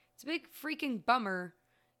it's a big freaking bummer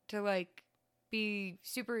to like be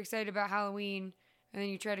super excited about Halloween and then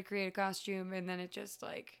you try to create a costume and then it just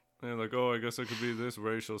like... And like, oh, I guess I could be this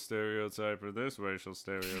racial stereotype or this racial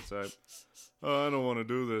stereotype. Oh, I don't want to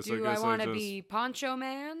do this. Do I want to be Poncho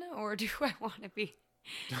Man or do I want to be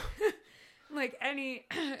like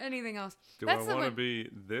anything else? Do I want to be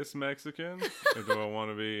this Mexican or do I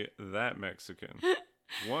want to be that Mexican?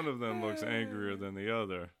 One of them looks angrier than the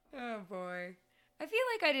other. Oh boy. I feel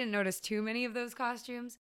like I didn't notice too many of those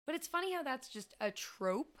costumes, but it's funny how that's just a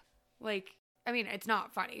trope. Like, I mean, it's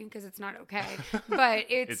not funny because it's not okay, but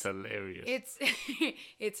it's hilarious.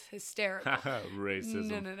 It's hysterical.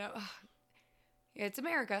 Racism. No. It's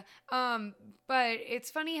America. But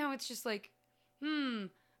it's funny how it's just like,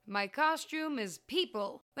 my costume is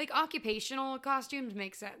people. Like occupational costumes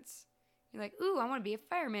make sense. You're like, ooh, I want to be a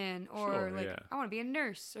fireman, or I want to be a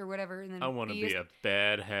nurse, or whatever. And then I want to be a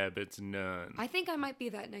bad habits nun. I think I might be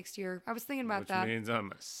that next year. I was thinking about that. Which means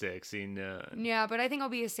I'm a sexy nun. Yeah, but I think I'll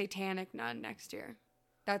be a satanic nun next year.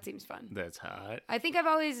 That seems fun. That's hot. I think I've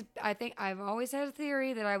always had a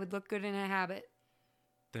theory that I would look good in a habit.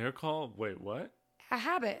 They're called, wait, what? A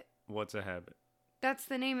habit. What's a habit? That's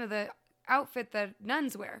the name of the outfit that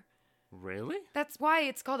nuns wear. Really? That's why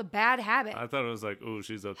it's called a bad habit. I thought it was like, ooh,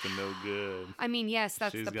 she's up to no good. I mean, yes,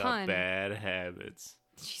 that's the pun. She's got bad habits.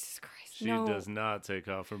 Jesus Christ, She does not take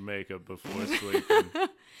off her makeup before sleeping.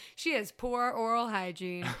 She has poor oral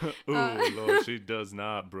hygiene. Ooh, Lord, she does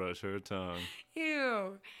not brush her tongue.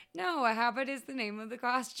 Ew. No, a habit is the name of the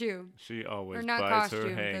costume. She always bites her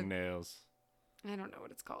hangnails. I don't know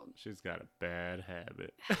what it's called. She's got a bad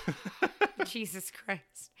habit. Jesus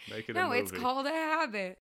Christ. Make it a movie. No, it's called a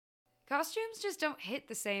habit. Costumes just don't hit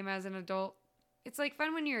the same as an adult. It's like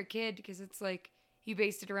fun when you're a kid because it's like you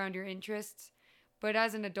based it around your interests. But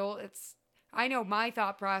as an adult, I know my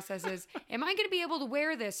thought process is, am I going to be able to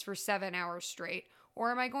wear this for 7 hours straight?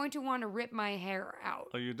 Or am I going to want to rip my hair out?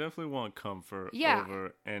 Oh, you definitely want comfort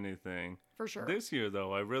over anything. For sure. This year,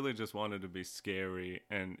 though, I really just wanted to be scary,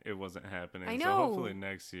 and it wasn't happening. I know. So hopefully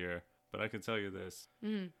next year. But I can tell you this.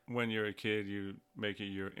 Mm-hmm. When you're a kid, you make it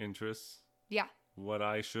your interests. Yeah. What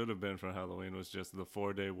I should have been for Halloween was just the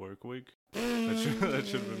 4-day work week. That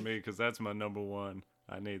should have been me, because that's my number one.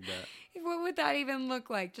 I need that. What would that even look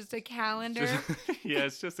like? Just a calendar? Yeah,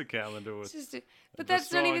 it's just a calendar with. But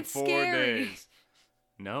that's not even 4 scary. days.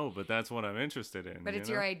 No, but that's what I'm interested in. But it's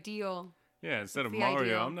your ideal. Yeah, instead of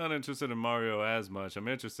Mario, I'm not interested in Mario as much. I'm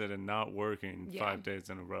interested in not working 5 days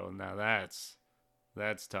in a row. Now that's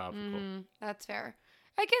topical. That's fair.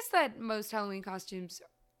 I guess that most Halloween costumes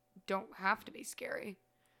don't have to be scary.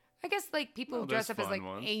 I guess like people dress up as like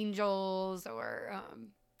angels or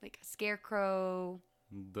like a scarecrow.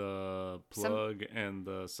 The plug and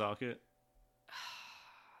the socket.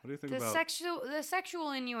 What do you think about the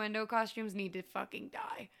sexual innuendo costumes? Need to fucking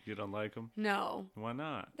die. You don't like them? No. Why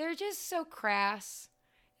not? They're just so crass.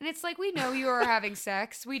 And it's like, we know you are having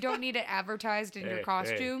sex. We don't need it advertised in your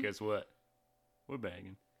costume. Hey, guess what? We're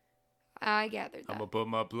banging. I gathered that. I'm going to put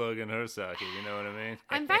my plug in her socket. You know what I mean?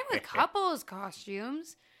 I'm fine with couples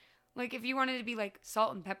costumes. Like, if you wanted to be like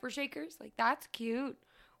salt and pepper shakers, like, that's cute.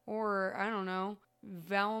 Or, I don't know,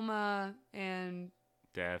 Velma and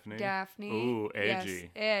Daphne. Ooh,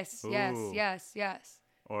 edgy. Yes.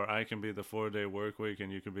 Or I can be the 4-day work week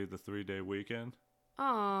and you can be the 3-day weekend.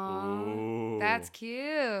 Aww. That's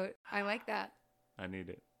cute. I like that. I need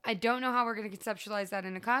it. I don't know how we're going to conceptualize that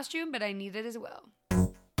in a costume, but I need it as well.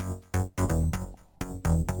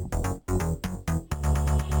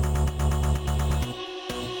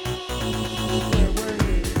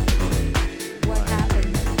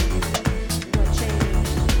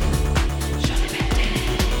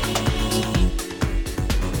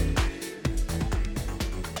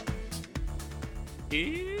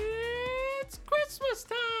 It's Christmas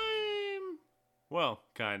time! Well,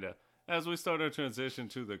 kinda. As we start our transition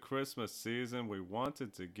to the Christmas season, we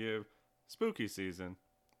wanted to give spooky season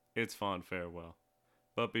its fond farewell.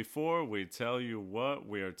 But before we tell you what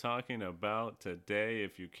we are talking about today,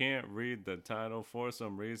 if you can't read the title for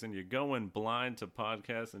some reason, you go in blind to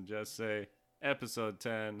podcasts and just say, Episode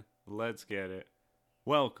 10, let's get it.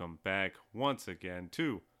 Welcome back once again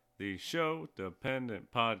to the Show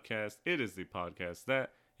Dependent Podcast. It is the podcast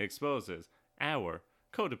that exposes our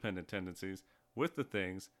codependent tendencies with the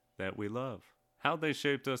things that we love, how they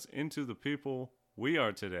shaped us into the people we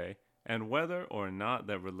are today, and whether or not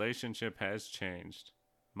that relationship has changed.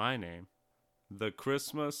 My name, the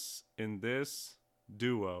Christmas in this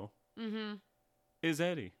duo, is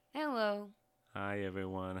Eddie. Hello. Hi,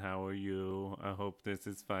 everyone. How are you? I hope this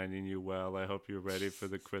is finding you well. I hope you're ready for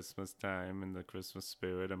the Christmas time and the Christmas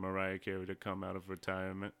spirit and Mariah Carey to come out of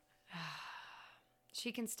retirement.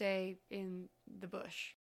 She can stay in the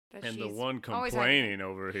bush. And the one always complaining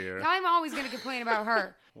over here. I'm always going to complain about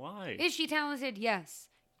her. Why? Is she talented? Yes.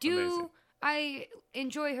 Do Amazing. I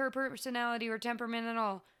enjoy her personality or temperament at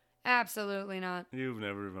all? Absolutely not. You've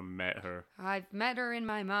never even met her. I've met her in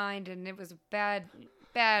my mind, and it was a bad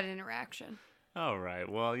interaction. All right.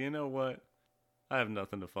 Well, you know what? I have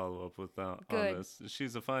nothing to follow up with on this.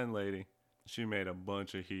 She's a fine lady. She made a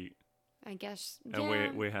bunch of heat. I guess. And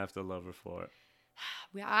yeah. we have to love her for it.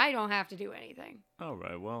 I don't have to do anything. All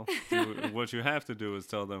right. Well, what you have to do is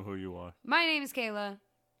tell them who you are. My name is Kayla.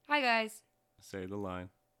 Hi, guys. Say the line.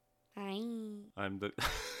 Hi. I'm the...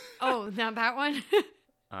 Oh, not that one?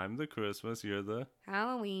 I'm the Christmas. You're the...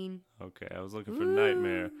 Halloween. Okay, I was looking for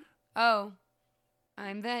Nightmare. Oh,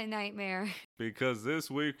 I'm the Nightmare. Because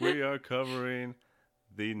this week we are covering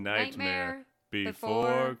the Nightmare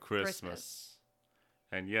Before Christmas.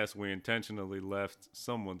 And yes, we intentionally left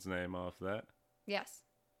someone's name off that. Yes.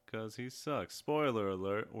 Because he sucks. Spoiler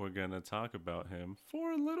alert, we're going to talk about him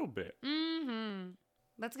for a little bit. Mm-hmm.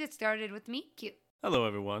 Let's get started with Meet Cute. Hello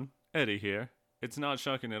everyone, Eddie here. It's not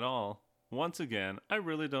shocking at all. Once again, I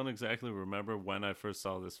really don't exactly remember when I first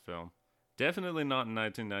saw this film. Definitely not in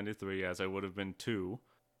 1993, as I would have been 2.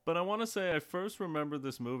 But I want to say I first remember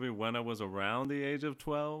this movie when I was around the age of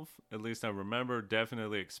 12. At least I remember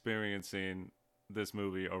definitely experiencing this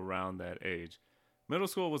movie around that age. Middle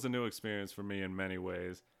school was a new experience for me in many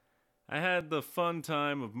ways. I had the fun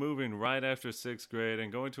time of moving right after 6th grade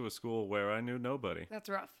and going to a school where I knew nobody. That's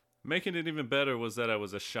rough. Making it even better was that I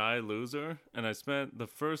was a shy loser, and I spent the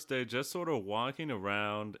first day just sort of walking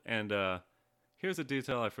around, and here's a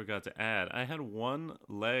detail I forgot to add. I had one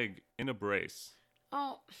leg in a brace.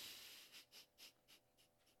 Oh.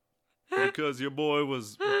 Because your boy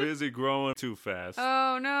was busy growing too fast.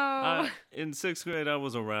 Oh, no. In 6th grade, I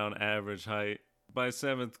was around average height. By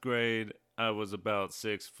 7th grade, I was about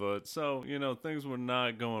 6 foot. So, things were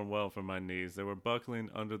not going well for my knees. They were buckling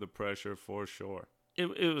under the pressure for sure.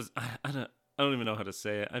 It was, I don't even know how to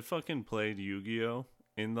say it. I fucking played Yu-Gi-Oh!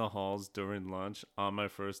 In the halls during lunch on my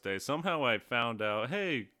first day. Somehow I found out,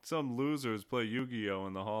 hey, some losers play Yu-Gi-Oh!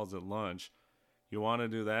 In the halls at lunch. You want to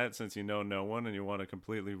do that since you know no one and you want to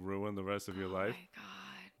completely ruin the rest of your life? Oh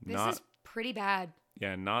my God. This is pretty bad.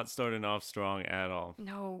 Yeah, not starting off strong at all.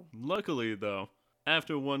 No. Luckily, though,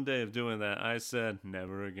 after one day of doing that, I said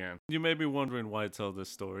never again. You may be wondering why I tell this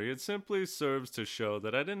story. It simply serves to show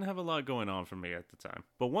that I didn't have a lot going on for me at the time.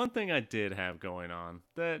 But one thing I did have going on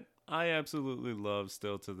that I absolutely love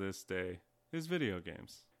still to this day is video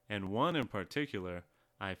games. And one in particular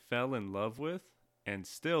I fell in love with and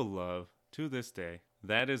still love to this day.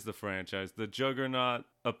 That is the franchise, the juggernaut,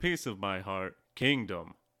 a piece of my heart,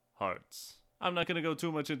 Kingdom Hearts. I'm not going to go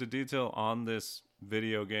too much into detail on this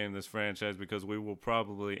video game, this franchise, because we will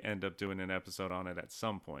probably end up doing an episode on it at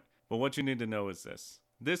some point. But what you need to know is this.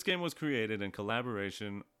 This game was created in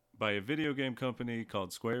collaboration by a video game company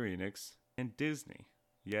called Square Enix and Disney.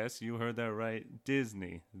 Yes, you heard that right.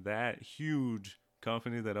 Disney. That huge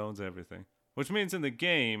company that owns everything. Which means in the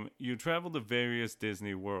game, you travel to various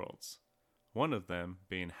Disney worlds. One of them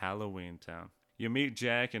being Halloween Town. You meet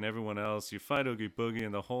Jack and everyone else, you fight Oogie Boogie,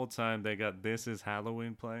 and the whole time they got This Is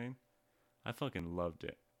Halloween playing. I fucking loved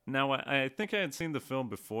it. Now, I think I had seen the film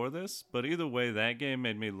before this, but either way, that game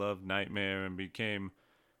made me love Nightmare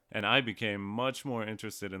and I became much more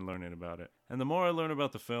interested in learning about it. And the more I learn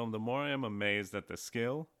about the film, the more I am amazed at the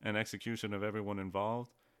skill and execution of everyone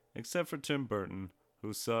involved, except for Tim Burton,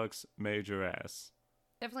 who sucks major ass.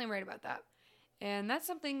 Definitely right about that. And that's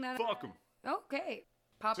something that... Fuck him. Okay.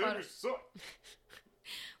 Pop Timmy out. suck.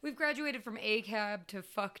 We've graduated from ACAB to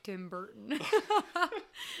fuck Tim Burton.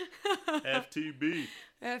 FTB.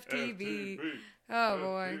 FTB. Oh,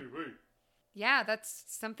 boy. Yeah, that's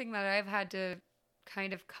something that I've had to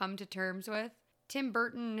kind of come to terms with. Tim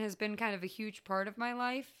Burton has been kind of a huge part of my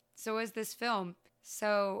life. So is this film.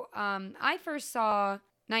 So I first saw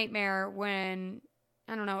Nightmare when,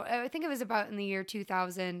 I don't know, I think it was about in the year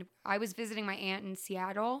 2000. I was visiting my aunt in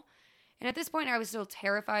Seattle. And at this point, I was still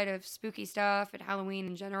terrified of spooky stuff and Halloween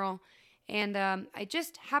in general. And I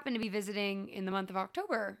just happened to be visiting in the month of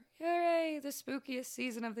October. Hooray, the spookiest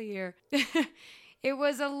season of the year. I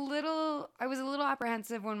was a little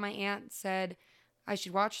apprehensive when my aunt said I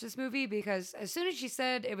should watch this movie because as soon as she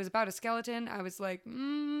said it was about a skeleton, I was like, I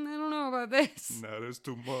don't know about this. No, that's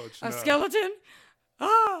too much. A skeleton?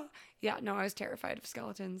 Ah! Yeah, no, I was terrified of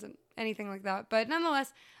skeletons and anything like that. But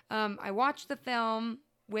nonetheless, I watched the film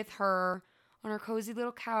with her on her cozy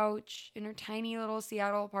little couch in her tiny little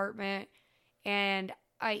Seattle apartment, and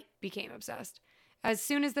I became obsessed. As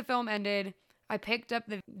soon as the film ended, I picked up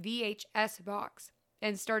the VHS box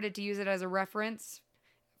and started to use it as a reference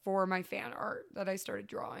for my fan art that I started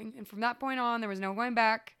drawing. And from that point on, there was no going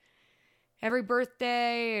back. Every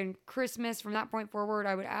birthday and Christmas from that point forward,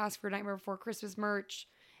 I would ask for Nightmare Before Christmas merch.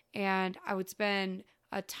 And I would spend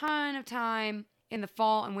a ton of time in the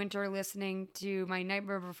fall and winter listening to my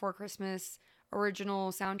Nightmare Before Christmas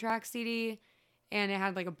original soundtrack CD. And it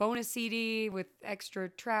had like a bonus CD with extra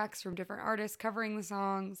tracks from different artists covering the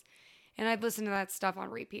songs. And I'd listen to that stuff on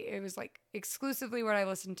repeat. It was like exclusively what I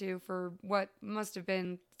listened to for what must have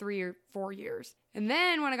been 3 or 4 years. And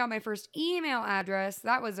then when I got my first email address,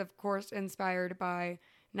 that was of course inspired by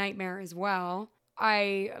Nightmare as well.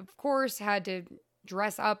 I of course had to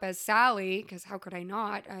dress up as Sally, because how could I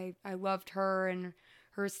not? I loved her and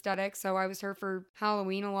her aesthetic, so I was her for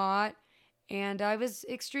Halloween a lot. And I was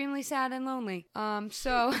extremely sad and lonely.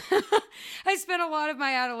 So I spent a lot of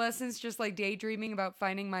my adolescence just like daydreaming about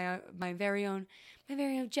finding my very own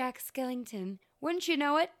Jack Skellington. Wouldn't you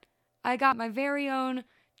know it? I got my very own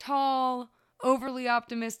tall, overly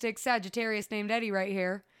optimistic Sagittarius named Eddie right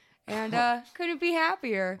here. And couldn't be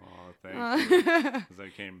happier. Oh, thank you. As I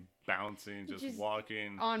came bouncing, just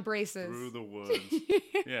walking on braces through the woods.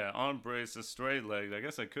 Yeah, on braces, straight legged. I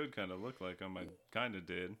guess I could kind of look like him. I kind of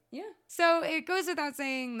did. Yeah. So it goes without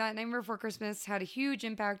saying that Nightmare Before Christmas had a huge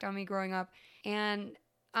impact on me growing up. And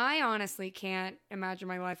I honestly can't imagine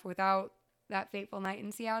my life without that fateful night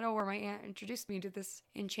in Seattle where my aunt introduced me to this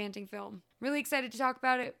enchanting film. Really excited to talk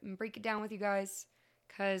about it and break it down with you guys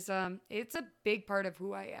because it's a big part of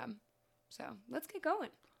who I am. So let's get going.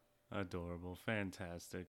 Adorable.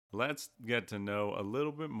 Fantastic. Let's get to know a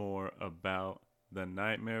little bit more about The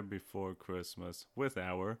Nightmare Before Christmas with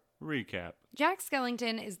our recap. Jack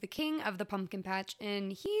Skellington is the king of the pumpkin patch,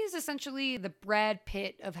 and he's essentially the Brad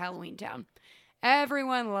Pitt of Halloween Town.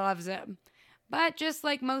 Everyone loves him. But just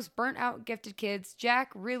like most burnt-out gifted kids,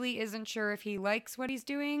 Jack really isn't sure if he likes what he's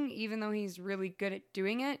doing, even though he's really good at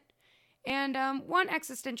doing it. And one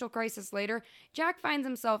existential crisis later, Jack finds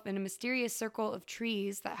himself in a mysterious circle of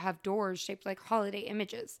trees that have doors shaped like holiday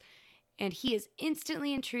images. And he is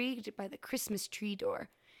instantly intrigued by the Christmas tree door.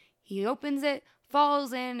 He opens it,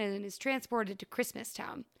 falls in, and is transported to Christmas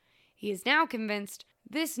Town. He is now convinced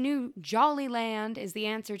this new jolly land is the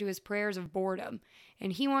answer to his prayers of boredom,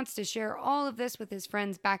 and he wants to share all of this with his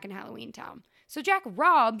friends back in Halloween Town. So Jack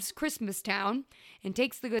robs Christmas Town and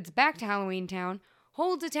takes the goods back to Halloween Town,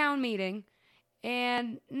 holds a town meeting,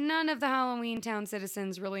 and none of the Halloween Town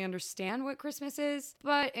citizens really understand what Christmas is,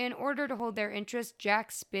 but in order to hold their interest,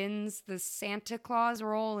 Jack spins the Santa Claus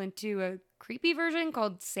role into a creepy version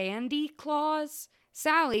called Sandy Claus.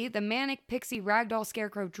 Sally, the manic pixie ragdoll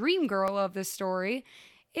scarecrow dream girl of this story,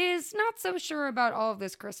 is not so sure about all of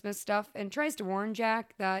this Christmas stuff and tries to warn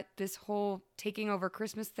Jack that this whole taking over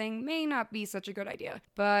Christmas thing may not be such a good idea.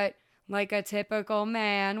 But like a typical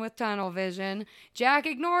man with tunnel vision, Jack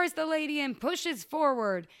ignores the lady and pushes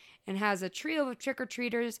forward and has a trio of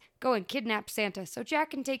trick-or-treaters go and kidnap Santa so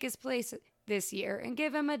Jack can take his place this year and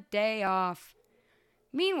give him a day off.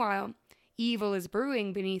 Meanwhile, evil is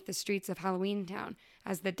brewing beneath the streets of Halloween Town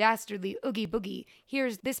as the dastardly Oogie Boogie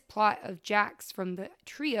hears this plot of Jack's from the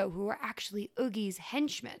trio who are actually Oogie's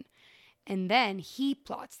henchmen. And then he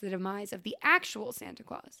plots the demise of the actual Santa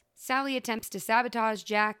Claus. Sally attempts to sabotage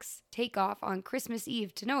Jack's takeoff on Christmas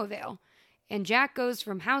Eve to no avail, and Jack goes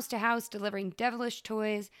from house to house delivering devilish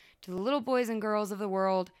toys to the little boys and girls of the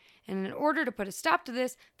world, and in order to put a stop to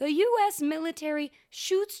this, the U.S. military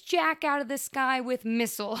shoots Jack out of the sky with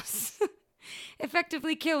missiles,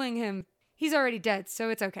 effectively killing him. He's already dead,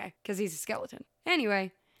 so it's okay, because he's a skeleton.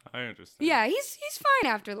 Anyway, I understand. yeah, he's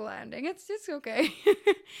fine after the landing. It's okay.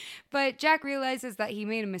 But Jack realizes that he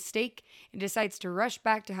made a mistake and decides to rush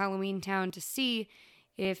back to Halloween Town to see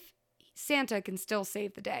if Santa can still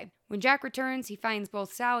save the day. When Jack returns, he finds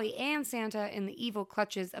both Sally and Santa in the evil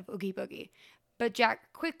clutches of Oogie Boogie. But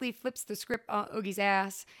Jack quickly flips the script on Oogie's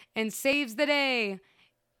ass and saves the day.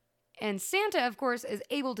 And Santa, of course, is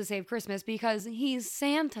able to save Christmas because he's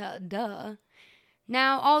Santa, duh.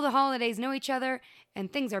 Now all the holidays know each other,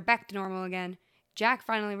 and things are back to normal again. Jack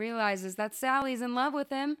finally realizes that Sally's in love with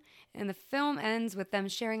him, and the film ends with them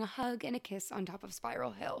sharing a hug and a kiss on top of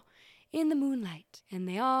Spiral Hill in the moonlight, and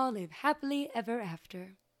they all live happily ever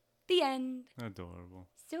after. The end. Adorable.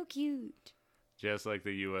 So cute. Just like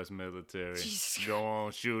the U.S. military. Jesus. Go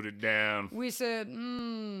on, shoot it down. We said,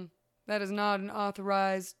 that is not an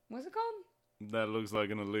authorized, what's it called? That looks like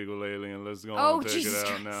an illegal alien. Let's go Oh, and take Jesus it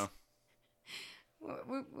out Christ. now.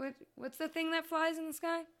 What's the thing that flies in the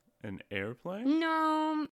sky? An airplane?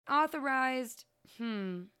 No, authorized.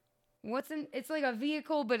 It's like a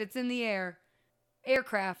vehicle, but it's in the air.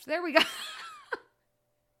 Aircraft. There we go.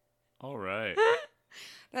 All right.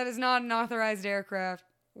 That is not an authorized aircraft.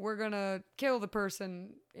 We're gonna kill the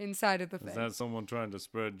person inside of the thing. Is that someone trying to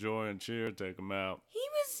spread joy and cheer? Take him out. He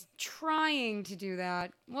was trying to do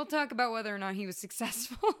that. We'll talk about whether or not he was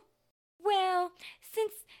successful. Well,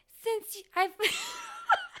 since I've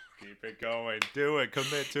Keep it going. Do it.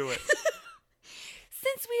 Commit to it.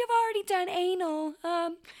 since we have already done anal,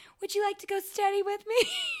 would you like to go steady with me?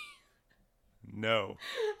 No.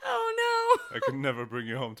 Oh no. I could never bring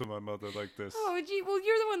you home to my mother like this. Oh gee, well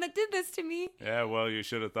you're the one that did this to me. Yeah, well, you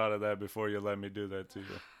should have thought of that before you let me do that to you.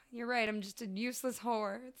 You're right, I'm just a useless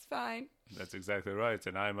whore. It's fine. That's exactly right,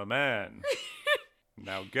 and I'm a man.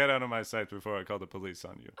 Now get out of my sight before I call the police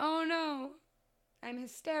on you. Oh no. I'm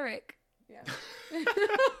hysteric. Yeah.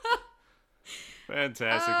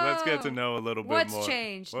 Fantastic. Let's get to know a little bit more. What's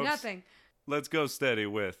changed? Whoops. Nothing. Let's go steady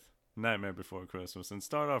with Nightmare Before Christmas and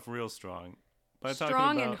start off real strong by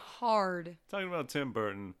Strong and hard. talking about Tim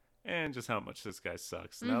Burton and just how much this guy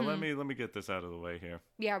sucks. Now let me get this out of the way here.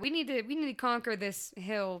 Yeah, we need to conquer this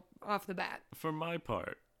hill off the bat. For my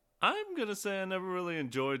part, I'm gonna say I never really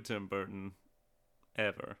enjoyed Tim Burton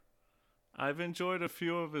ever. I've enjoyed a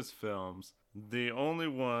few of his films. The only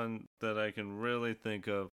one that I can really think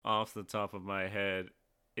of off the top of my head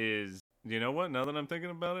is, you know what? Now that I'm thinking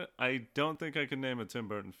about it, I don't think I can name a Tim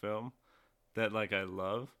Burton film that I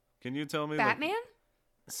love. Can you tell me? Batman?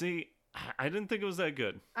 See, I didn't think it was that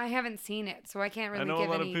good. I haven't seen it, so I can't really I know give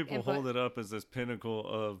a lot any of people input. hold it up as this pinnacle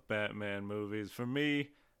of Batman movies. For me,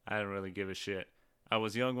 I didn't really give a shit. I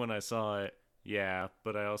was young when I saw it, yeah,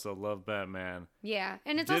 but I also love Batman. Yeah,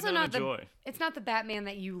 and it's Did also not enjoy. it's not the Batman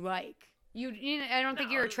that you like. I don't think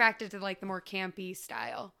you're attracted to the more campy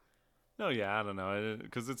style. No, yeah, I don't know.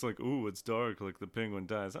 Because it's ooh, it's dark, the penguin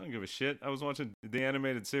dies. I don't give a shit. I was watching the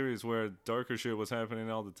animated series where darker shit was happening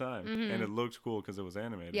all the time. And it looked cool because it was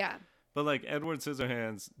animated. Yeah. But, Edward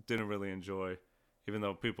Scissorhands didn't really enjoy, even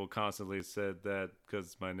though people constantly said that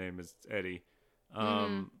because my name is Eddie.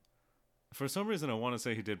 For some reason, I want to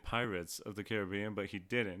say he did Pirates of the Caribbean, but he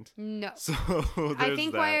didn't. No. So, there's I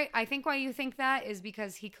think that. I think why you think that is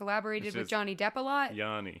because he collaborated It's with just Johnny Depp a lot.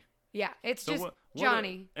 Yanni. Yeah, it's So just what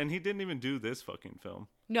Johnny. and he didn't even do this fucking film.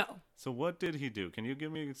 No. So what did he do? Can you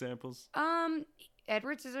give me examples?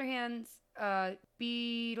 Edward Scissorhands,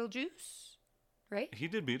 Beetlejuice, right? He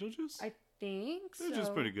did Beetlejuice? I think so. Beetlejuice is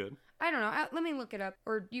pretty good. I don't know. Let me look it up,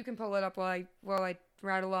 or you can pull it up while I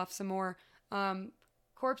rattle off some more.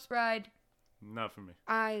 Corpse Bride. Not for me.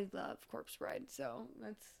 I love Corpse Bride, so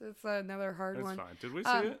that's another hard That's one. fine. Did we see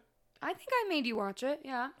it? I think I made you watch it.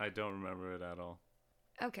 Yeah. I don't remember it at all.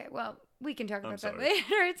 Okay. Well, we can talk about that sorry. later.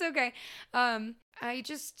 It's okay.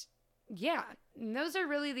 Yeah, those are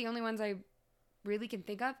really the only ones I really can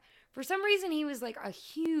think of. For some reason, he was a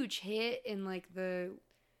huge hit in the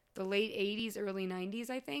late 80s, early 90s,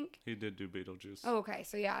 I think. He did do Beetlejuice. Oh, okay.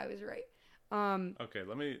 So yeah, I was right. Okay,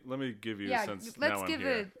 let me give you Yeah, since let's now give I'm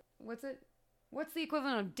here. what's the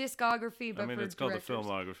equivalent of discography, but I mean, for it's called directors? the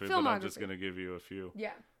filmography, but I'm just gonna give you a few.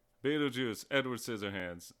 Yeah. Beetlejuice, Edward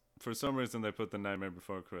Scissorhands. For some reason, they put The Nightmare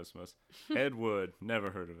Before Christmas. Ed Wood,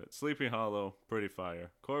 never heard of it. Sleepy Hollow, pretty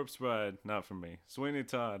fire. Corpse Bride, not for me. Sweeney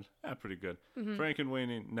Todd, pretty good.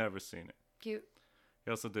 Frankenweenie, never seen it. Cute.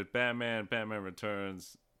 He also did Batman, Batman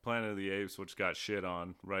Returns, Planet of the Apes, which got shit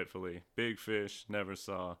on, rightfully. Big Fish, never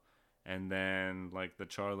saw. And then, the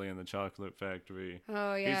Charlie and the Chocolate Factory.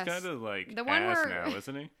 Oh, yes. He's kind of The one ass where- now,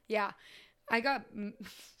 isn't he? Yeah. I got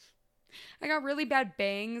really bad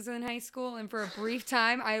bangs in high school, and for a brief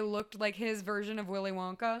time, I looked like his version of Willy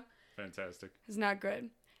Wonka. Fantastic. It's not good.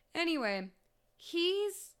 Anyway,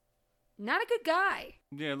 he's not a good guy.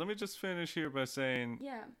 Yeah, let me just finish here by saying,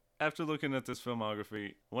 Yeah. after looking at this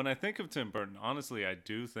filmography, when I think of Tim Burton, honestly, I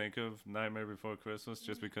do think of Nightmare Before Christmas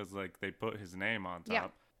just because, they put his name on top. Yeah.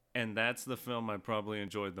 And that's the film I probably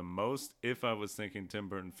enjoyed the most if I was thinking Tim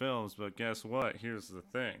Burton films. But guess what? Here's the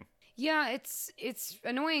thing. Yeah, it's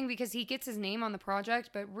annoying because he gets his name on the project,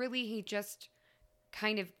 but really he just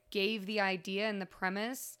kind of gave the idea and the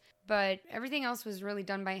premise. But everything else was really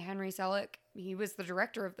done by Henry Selick. He was the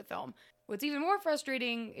director of the film. What's even more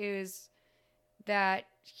frustrating is that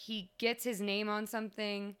he gets his name on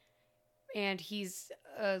something and he's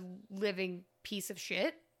a living piece of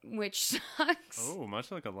shit, which sucks. Oh, much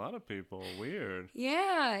like a lot of people. Weird.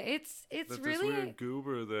 Yeah, it's That really this weird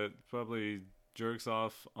goober that probably jerks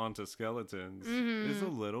off onto skeletons is a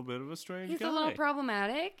little bit of a strange he's guy. a little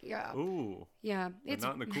problematic. Yeah. Ooh. Yeah, But it's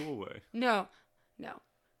not in the cool way. no.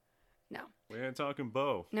 We ain't talking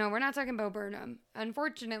Bo. No, we're not talking Bo Burnham.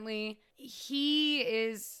 Unfortunately, he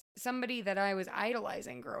is somebody that I was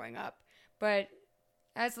idolizing growing up. But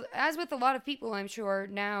as with a lot of people, I'm sure,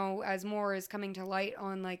 now as more is coming to light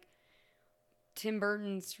on Tim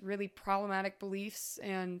Burton's really problematic beliefs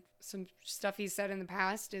and some stuff he's said in the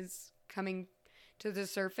past is coming to the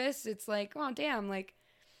surface, it's like, oh damn, like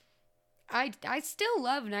I still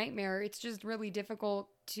love Nightmare. It's just really difficult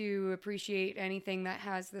to appreciate anything that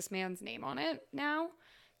has this man's name on it now,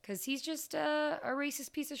 because he's just a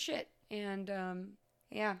racist piece of shit. And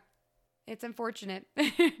yeah, it's unfortunate.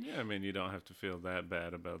 Yeah, I mean, you don't have to feel that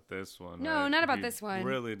bad about this one. No, right? not about He this one.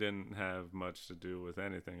 Really didn't have much to do with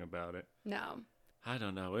anything about it. No. I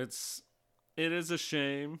don't know. It is a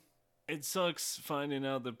shame. It sucks finding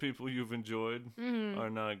out that people you've enjoyed are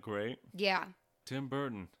not great. Yeah. Tim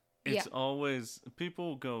Burton. It's always,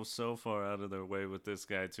 people go so far out of their way with this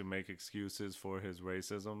guy to make excuses for his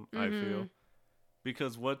racism, I feel.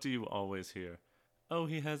 Because what do you always hear? Oh,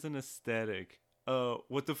 he has an aesthetic. Oh,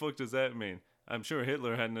 what the fuck does that mean? I'm sure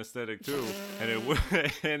Hitler had an aesthetic too,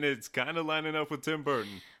 and it's kind of lining up with Tim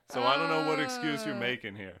Burton. So I don't know what excuse you're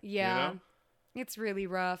making here. Yeah. You know? It's really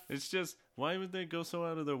rough. It's just, why would they go so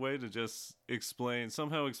out of their way to just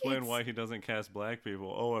somehow explain why he doesn't cast black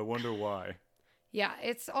people? Oh, I wonder why. Yeah,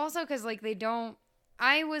 it's also because, like, they don't...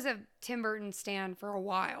 I was a Tim Burton stan for a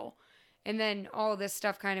while, and then all this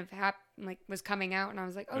stuff kind of was coming out, and I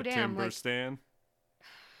was like, oh, damn. Timber stan?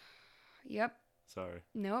 Yep. Sorry.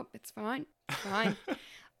 Nope, it's fine. It's fine.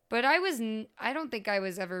 But I don't think I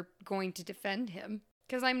was ever going to defend him,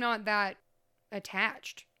 because I'm not that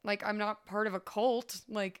attached. Like, I'm not part of a cult.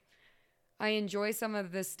 Like, I enjoy some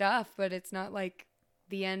of this stuff, but it's not, like,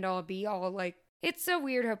 the end-all, be-all. Like, it's so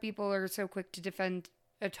weird how people are so quick to defend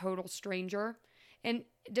a total stranger and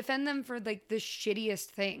defend them for, like, the shittiest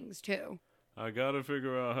things, too. I gotta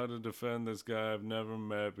figure out how to defend this guy I've never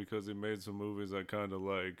met because he made some movies I kind of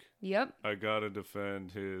like. Yep. I gotta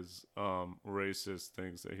defend his racist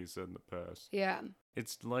things that he said in the past. Yeah.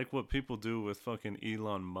 It's like what people do with fucking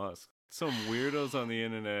Elon Musk. Some weirdos on the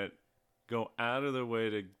internet go out of their way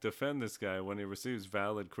to defend this guy when he receives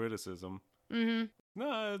valid criticism. Mm-hmm.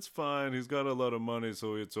 Nah, it's fine. He's got a lot of money,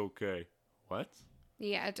 so it's okay. What?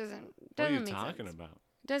 Yeah, it doesn't What are you make talking sense. about?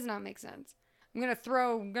 It does not make sense. I'm gonna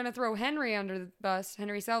throw Henry under the bus,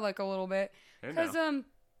 Henry Selick, a little bit, because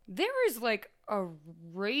there is like a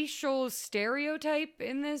racial stereotype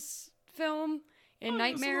in this film in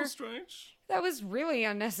Nightmare. That's a little strange. That was really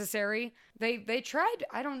unnecessary. They tried.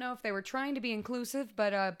 I don't know if they were trying to be inclusive,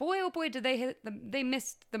 but boy oh boy did they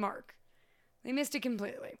missed the mark. They missed it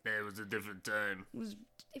completely. It was a different time. It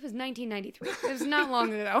was 1993. It was not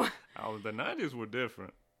long ago. Oh, the 90s were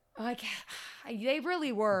different. Like, they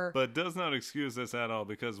really were. But does not excuse this at all,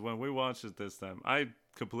 because when we watched it this time, I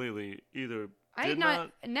completely either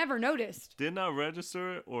never noticed. Did not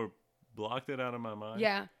register it or blocked it out of my mind.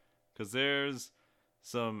 Yeah. Because there's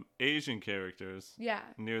some Asian characters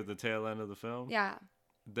near the tail end of the film. Yeah.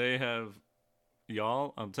 They have,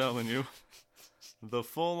 y'all, I'm telling you, the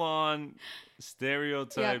full-on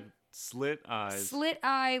stereotype slit eyes. Slit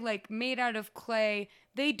eye, like, made out of clay.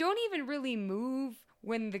 They don't even really move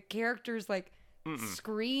when the characters, like,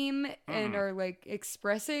 scream and are, like,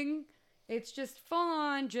 expressing. It's just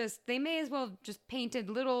full-on, they may as well just painted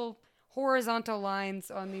little horizontal lines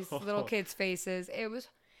on these little kids' faces.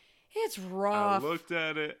 It's rough. I looked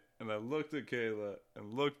at it, and I looked at Kayla,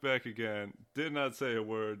 and looked back again. Did not say a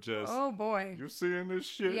word, just... Oh, boy. You seeing this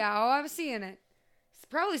shit? Yeah, I was seeing it.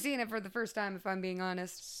 Probably seeing it for the first time, if I'm being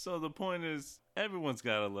honest. So the point is, everyone's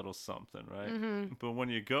got a little something, right? Mm-hmm. But when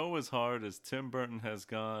you go as hard as Tim Burton has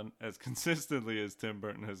gone, as consistently as Tim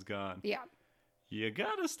Burton has gone, you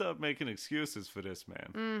gotta stop making excuses for this man.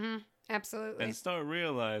 Mm-hmm. Absolutely. And start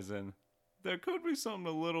realizing there could be something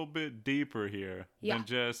a little bit deeper here than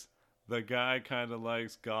just the guy kind of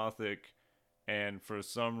likes Gothic, and for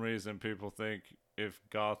some reason people think if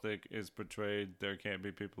Gothic is portrayed, there can't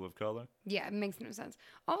be people of color. Yeah, it makes no sense.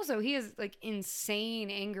 Also, he has, like,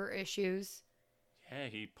 insane anger issues. Yeah,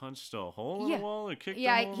 he punched a hole in the wall and kicked a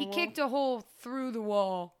hole in the wall? Yeah, he kicked a hole through the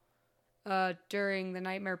wall during the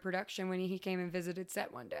Nightmare production when he came and visited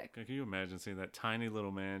set one day. Can you imagine seeing that tiny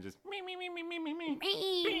little man just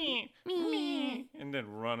and then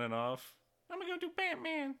running off? I'm gonna go do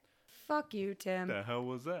Batman. Fuck you, Tim. The hell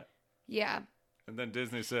was that? Yeah. And then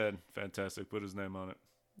Disney said, fantastic, put his name on it.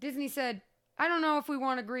 Disney said, I don't know if we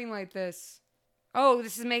want to greenlight this. Oh,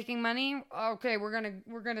 this is making money? Okay, we're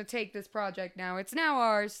gonna take this project now. It's now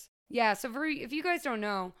ours. Yeah, so if you guys don't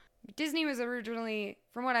know, Disney was originally,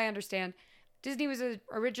 from what I understand, Disney was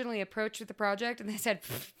originally approached with the project and they said,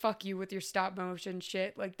 fuck you with your stop motion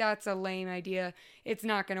shit. Like, that's a lame idea. It's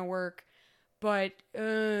not gonna work. But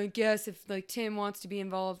I guess if, like, Tim wants to be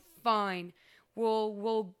involved, fine.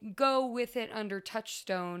 We'll go with it under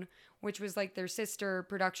Touchstone, which was, like, their sister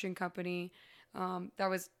production company that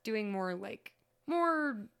was doing more, like,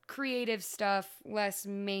 more creative stuff, less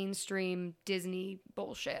mainstream Disney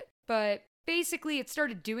bullshit. But basically, it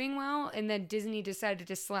started doing well, and then Disney decided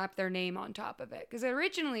to slap their name on top of it. Because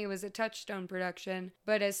originally it was a Touchstone production,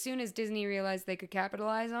 but as soon as Disney realized they could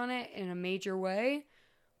capitalize on it in a major way,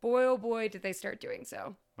 boy oh boy did they start doing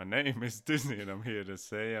so. My name is Disney, and I'm here to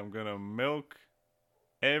say I'm gonna milk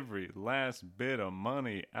every last bit of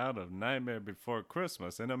money out of Nightmare Before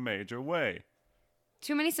Christmas in a major way.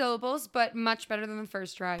 Too many syllables, but much better than the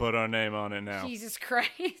first try. Put our name on it now. Jesus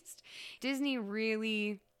Christ. Disney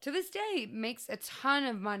really, to this day, makes a ton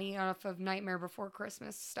of money off of Nightmare Before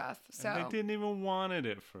Christmas stuff. So And they didn't even want it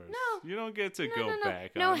at first. No. You don't get to no, go no, no.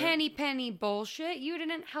 back No on it. henny penny bullshit. You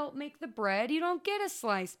didn't help make the bread. You don't get a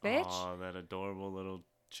slice, bitch. Oh, that adorable little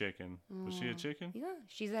chicken. Was she a chicken? Yeah,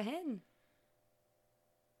 she's a hen.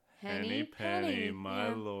 Henny penny, my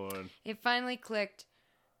lord. It finally clicked.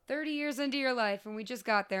 30 years into your life, and we just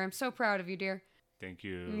got there. I'm so proud of you, dear. Thank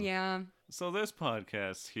you. Yeah. So this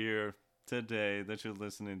podcast here today that you're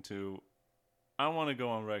listening to, I want to go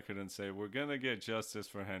on record and say we're going to get justice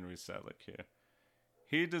for Henry Selick here.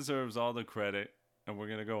 He deserves all the credit, and we're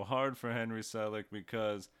going to go hard for Henry Selick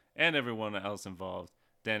because, and everyone else involved,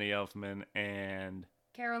 Danny Elfman and...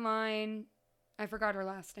 Caroline, I forgot her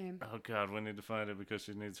last name. Oh God, we need to find it because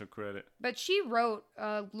she needs her credit. But she wrote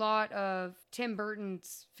a lot of Tim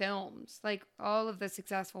Burton's films, like all of the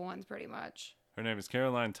successful ones pretty much. Her name is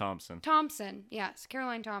Caroline Thompson. Thompson, yes,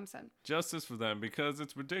 Caroline Thompson. Justice for them because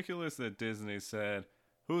it's ridiculous that Disney said,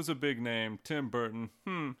 who's a big name? Tim Burton.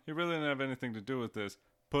 He really didn't have anything to do with this.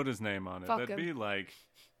 Put his name on it. Fuck That'd him. be like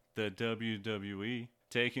the WWE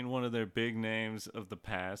taking one of their big names of the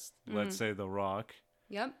past, let's say The Rock,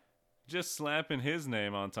 Yep. just slapping his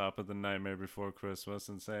name on top of the Nightmare Before Christmas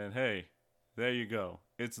and saying, hey, there you go.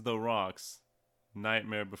 It's The Rock's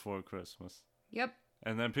Nightmare Before Christmas. Yep.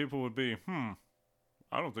 And then people would be,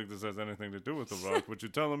 I don't think this has anything to do with The Rock. What you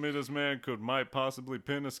telling me this man might possibly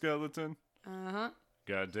pin a skeleton? Uh-huh.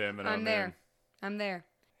 God damn it, I'm there. in. I'm there.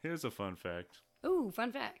 Here's a fun fact. Ooh,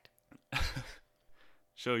 fun fact.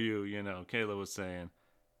 Show you, Kayla was saying,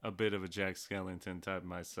 a bit of a Jack Skellington type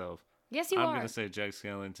myself. Yes, you I'm are. going to say Jack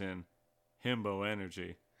Skellington, himbo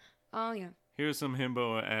energy. Oh, yeah. Here's some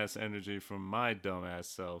himbo ass energy from my dumb ass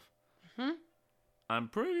self. I'm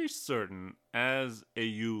pretty certain, as a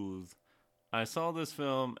youth, I saw this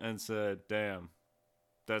film and said, damn,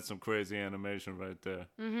 that's some crazy animation right there.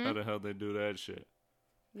 How the hell they do that shit?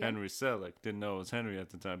 Yep. Henry Selick. Didn't know it was Henry at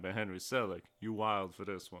the time, but Henry Selick. You wild for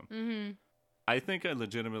this one. I think I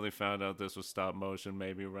legitimately found out this was stop motion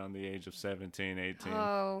maybe around the age of 17, 18.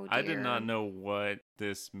 Oh, dear. I did not know what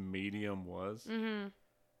this medium was.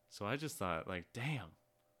 So I just thought, like, damn,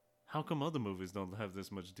 how come other movies don't have this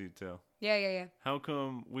much detail? Yeah. How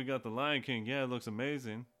come we got The Lion King? Yeah, it looks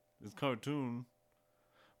amazing. It's cartoon.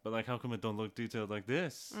 But, like, how come it don't look detailed like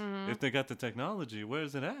this? If they got the technology, where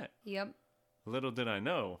is it at? Yep. Little did I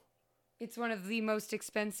know. It's one of the most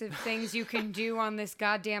expensive things you can do on this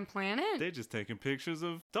goddamn planet. They just taking pictures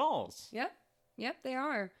of dolls. Yep, they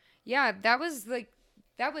are. Yeah, that was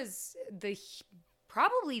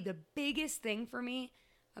probably the biggest thing for me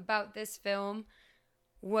about this film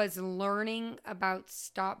was learning about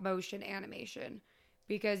stop motion animation.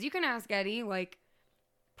 Because you can ask Eddie, like,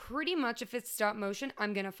 pretty much if it's stop motion,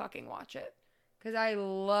 I'm gonna fucking watch it. Because I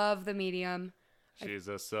love the medium. She's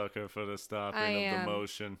a sucker for the stopping I of am. the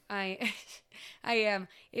motion. I am.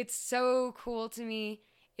 It's so cool to me.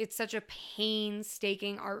 It's such a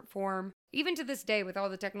painstaking art form. Even to this day, with all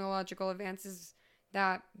the technological advances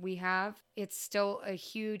that we have, it's still a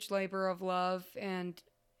huge labor of love and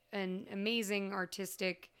an amazing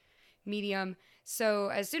artistic medium. So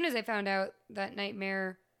as soon as I found out that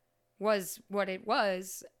Nightmare was what it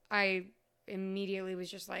was, I immediately was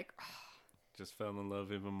just like, oh, Just fell in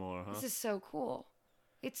love even more, huh? this is so cool.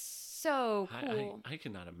 It's so cool. I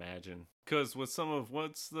cannot imagine. Because with some of,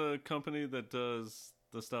 what's the company that does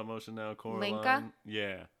the stop motion now? Coraline? Linka?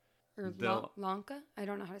 Yeah. Or They'll- Lanka? I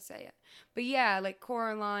don't know how to say it. But yeah, like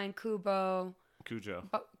Coraline, Kubo, Cujo.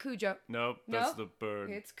 Cujo. Nope, that's Nope. the bird.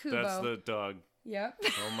 It's Kubo. That's the dog. Yep.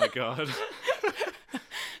 Oh my god.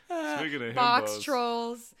 Speaking of Box himbos.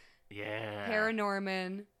 Trolls, Yeah.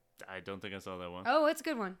 Paranorman. I don't think I saw that one. Oh, it's a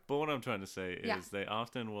good one. But what I'm trying to say is Yeah. they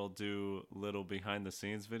often will do little behind the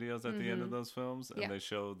scenes videos at the end of those films, and Yeah. they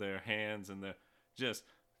show their hands and they're just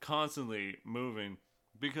constantly moving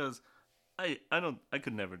because I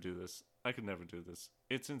could never do this. I could never do this.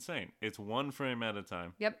 It's insane. It's one frame at a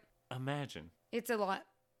time. Yep. Imagine. It's a lot.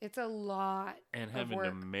 It's a lot And of having work.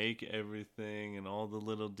 to make everything and all the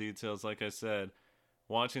little details. Like I said,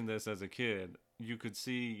 watching this as a kid, you could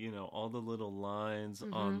see, all the little lines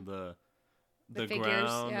on the figures,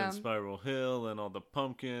 ground yeah. and Spiral Hill and all the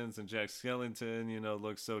pumpkins and Jack Skellington,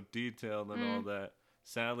 looks so detailed and all that.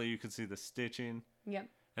 Sadly, you could see the stitching. Yep.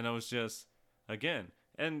 And I was just, again,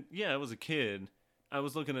 and yeah, I was a kid. I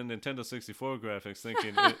was looking at Nintendo 64 graphics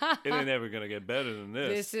thinking it ain't ever going to get better than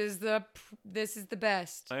this. This is the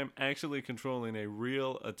best. I am actually controlling a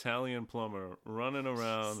real Italian plumber running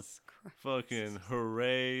around fucking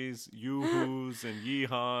hoorays, yoo-hoos, and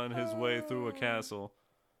yeehaw his way through a castle.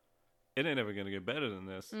 It ain't ever going to get better than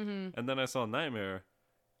this. Mm-hmm. And then I saw Nightmare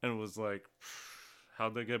and was like,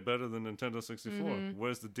 how'd they get better than Nintendo 64? Mm-hmm.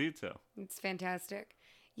 Where's the detail? It's fantastic.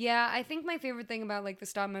 Yeah, I think my favorite thing about like the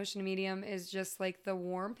stop motion medium is just like the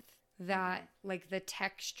warmth that like the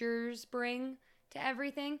textures bring to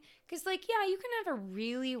everything. Because like, yeah, you can have a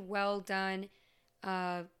really well done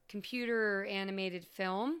computer animated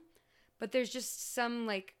film, but there's just some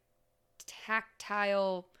like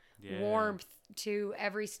tactile warmth to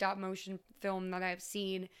every stop motion film that I've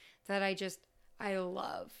seen that I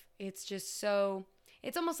love. It's just so,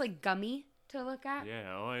 it's almost like gummy to look at.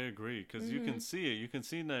 Yeah, I agree. Because you can see it. You can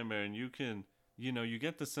see Nightmare and you can, you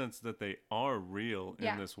get the sense that they are real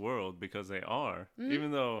in this world because they are.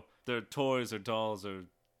 Even though they're toys or dolls or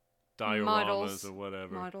dioramas Models. or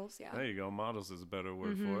whatever. Models, yeah. There you go. Models is a better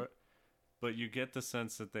word for it. But you get the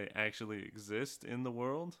sense that they actually exist in the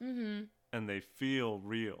world and they feel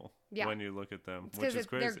real when you look at them, which is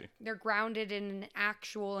crazy. They're grounded in an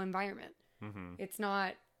actual environment. It's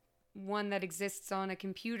not one that exists on a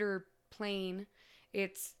computer plane.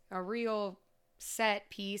 It's a real set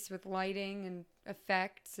piece with lighting and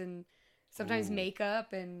effects and sometimes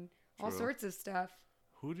makeup and all sorts of stuff.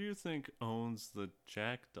 Who do you think owns the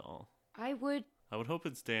Jack doll? I would hope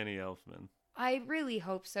it's Danny Elfman. I really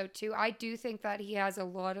hope so too. I do think that he has a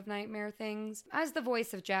lot of nightmare things. As the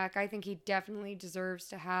voice of Jack, I think he definitely deserves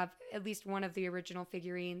to have at least one of the original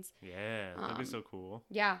figurines. Yeah, that'd be so cool.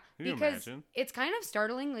 Yeah, Can you because imagine? It's kind of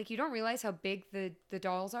startling. Like, you don't realize how big the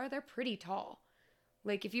dolls are. They're pretty tall.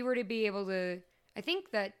 Like, if you were to be able to, I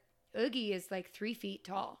think that Oogie is like 3 feet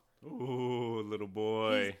tall. Ooh, little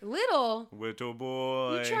boy. He's little? Little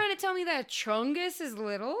boy. You trying to tell me that Chungus is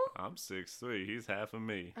little? I'm 6'3". He's half of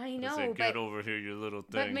me. I know, say, get over here, you little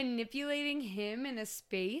thing. But manipulating him in a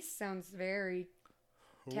space sounds very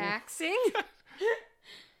taxing.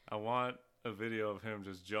 I want a video of him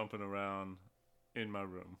just jumping around in my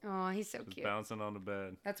room. Oh, he's so just cute. Bouncing on the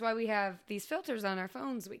bed. That's why we have these filters on our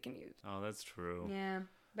phones we can use. Oh, that's true. Yeah,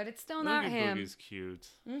 but it's still not Oogie him. Boogie's cute.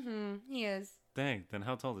 He is. Dang, then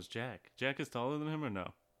how tall is Jack? Jack is taller than him or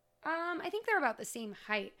no? I think they're about the same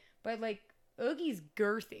height, but like Oogie's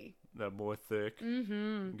girthy. That boy thick.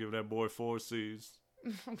 Give that boy 4 C's.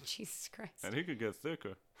 Oh, Jesus Christ. And he could get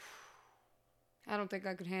thicker. I don't think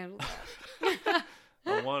I could handle that.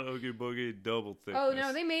 I want Oogie Boogie double thickness. Oh,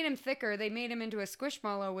 no, they made him thicker. They made him into a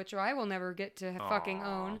Squishmallow, which I will never get to fucking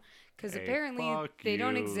own. Because apparently they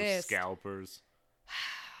don't exist. Scalpers.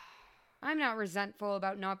 I'm not resentful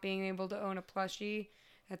about not being able to own a plushie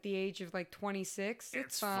at the age of like 26.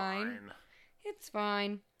 It's fine. It's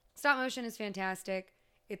fine. Stop motion is fantastic.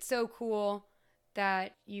 It's so cool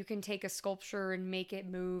that you can take a sculpture and make it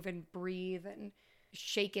move and breathe and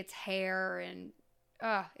shake its hair and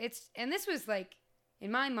this was like,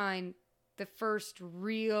 in my mind, the first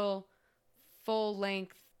real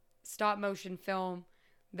full-length stop motion film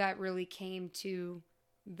that really came to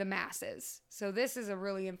the masses. So this is a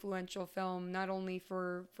really influential film, not only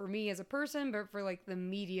for me as a person, but for like the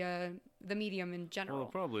medium in general. Well,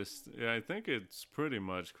 probably, I think it's pretty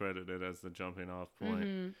much credited as the jumping off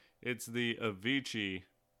point. It's the Avicii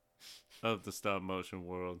of the stop motion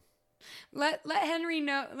world. Let Henry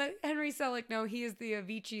Selick know he is the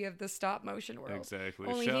Avicii of the stop motion world. Exactly.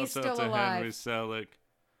 Only Shouts he's out still to alive. Henry Selick.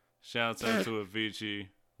 Shouts out to Avicii.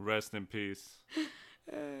 Rest in peace.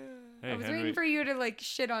 I was waiting for you to like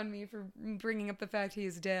shit on me for bringing up the fact he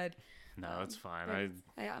is dead. No, it's fine.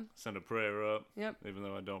 Yeah. Send a prayer up. Yep. Even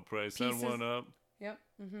though I don't pray. Send one up. Yep.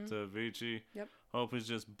 To Avicii. Yep. Hope he's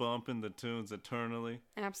just bumping the tunes eternally.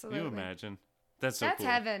 Absolutely. Can you imagine? That's so cool.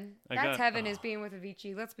 Heaven. That's heaven is being with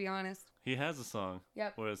Avicii. Let's be honest. He has a song.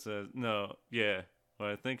 Yep. Where it says,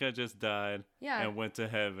 where I think I just died and went to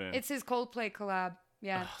heaven. It's his Coldplay collab.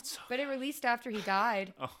 Yeah. Oh, it's so but it released after he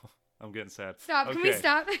died. Oh, I'm getting sad. Stop. Okay, Can we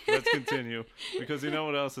stop? Let's continue. Because you know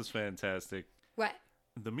what else is fantastic? What?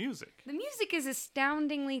 The music. The music is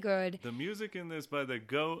astoundingly good. The music in this by the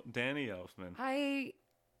GOAT Danny Elfman.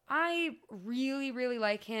 I really, really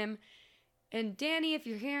like him. And Danny, if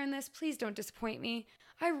you're hearing this, please don't disappoint me.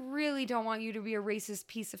 I really don't want you to be a racist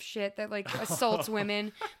piece of shit that like assaults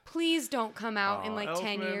women. Please don't come out in like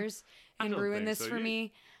Elfman, 10 years and ruin this for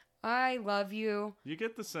me. I love you. You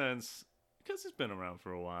get the sense because he's been around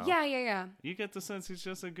for a while. Yeah. You get the sense he's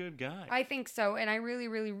just a good guy. I think so, and I really,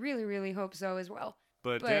 really, really, really hope so as well.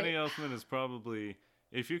 But Danny Elfman is probably,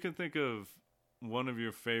 if you can think of one of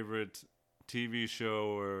your favorite TV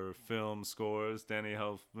show or film scores, Danny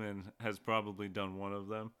Elfman has probably done one of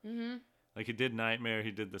them. Mm-hmm. Like he did Nightmare, he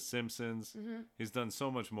did The Simpsons. Mm-hmm. He's done so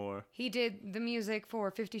much more. He did the music for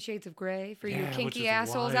 50 Shades of Grey for you kinky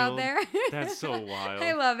assholes out there. That's so wild.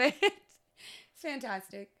 I love it. It's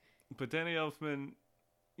fantastic. But Danny Elfman,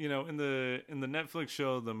 you know, in the Netflix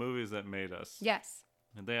show The Movies That Made Us. Yes.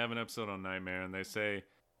 And they have an episode on Nightmare, and they say,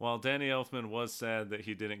 while Danny Elfman was sad that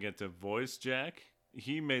he didn't get to voice Jack,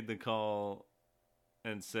 he made the call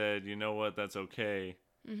and said, you know what, that's okay.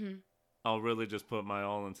 Mm-hmm. I'll really just put my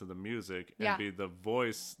all into the music and be the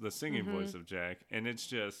voice, the singing voice of Jack. And it's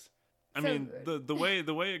just, I mean, the way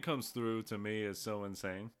it comes through to me is so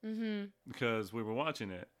insane. Mm-hmm. Because we were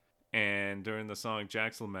watching it, and during the song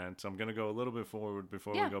Jack's Lament, I'm going to go a little bit forward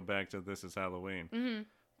before we go back to This Is Halloween. Mm-hmm.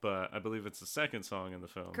 But I believe it's the second song in the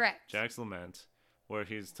film. Correct. Jack's Lament, where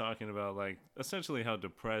he's talking about, like, essentially how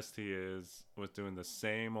depressed he is with doing the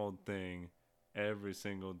same old thing every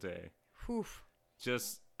single day. Oof.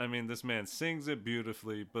 Just, I mean, this man sings it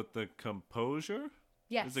beautifully, but the composure?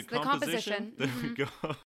 Yes, is it the composition. There we go. No,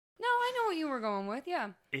 I know what you were going with, yeah.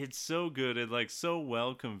 It's so good. It, like, so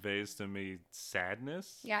well conveys to me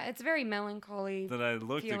sadness. Yeah, it's very melancholy. That I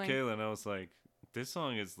looked feeling. at Kayla and I was like, this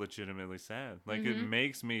song is legitimately sad. Like, it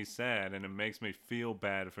makes me sad, and it makes me feel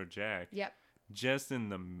bad for Jack. Yep. Just in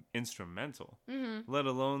the instrumental. Mm-hmm. Let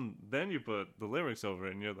alone, then you put the lyrics over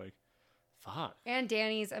it, and you're like, fuck. And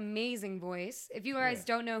Danny's amazing voice. If you guys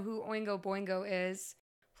don't know who Oingo Boingo is,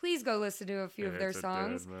 please go listen to a few of their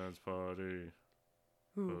songs. It's a dead man's party.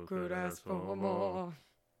 Who could ask for more?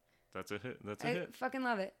 That's a hit. I fucking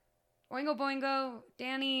love it. Oingo Boingo,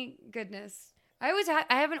 Danny, goodness. I always I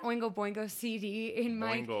have an Oingo Boingo CD in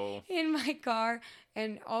my car,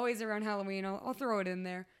 and always around Halloween I'll throw it in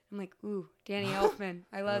there. I'm like, ooh, Danny Elfman,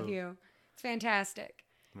 I love you. It's fantastic.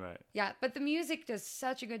 Right. Yeah, but the music does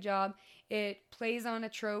such a good job. It plays on a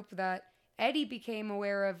trope that Eddie became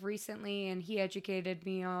aware of recently, and he educated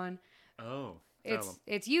me on. Oh,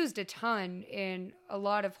 it's used a ton in a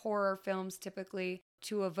lot of horror films, typically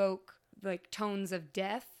to evoke like tones of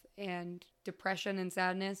death and depression and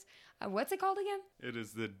sadness. What's it called again? It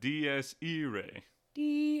is the Dies Irae.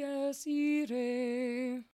 Dies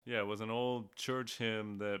Irae. Yeah, it was an old church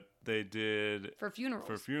hymn that they did for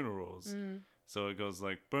funerals. Mm. So it goes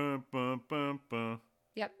like bum bum bum bum.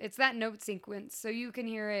 Yep, it's that note sequence. So you can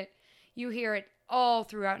hear it. You hear it all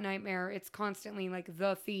throughout Nightmare. It's constantly like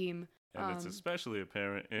the theme. And it's especially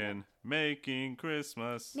apparent in Making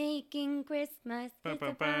Christmas. Making Christmas. Bum,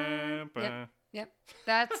 bum, bum, bum. Yep.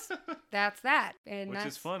 That's that. And which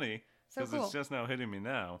is funny because so cool. It's just now hitting me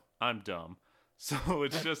now. I'm dumb. So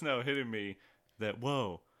it's just now hitting me that,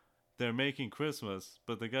 whoa, they're making Christmas,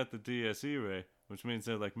 but they got the Dies Irae, which means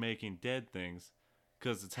they're like making dead things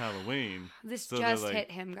because it's Halloween. This so just like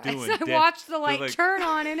hit him, guys. I watched the light turn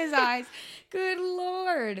on in his eyes. Good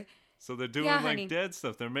Lord. So they're doing like dead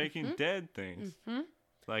stuff. They're making dead things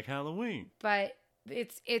like Halloween. But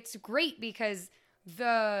it's great because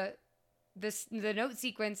the note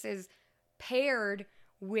sequence is paired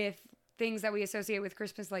with things that we associate with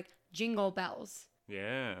Christmas, like jingle bells.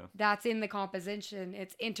 Yeah. That's in the composition.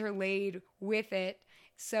 It's interlaid with it.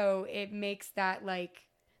 So it makes that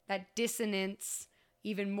dissonance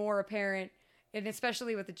even more apparent. And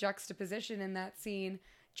especially with the juxtaposition in that scene,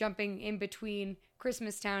 jumping in between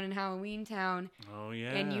Christmas Town and Halloween Town. Oh,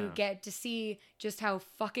 yeah. And you get to see just how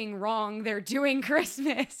fucking wrong they're doing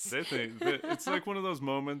Christmas. It's like one of those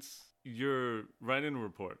moments, you're writing a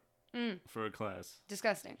report for a class.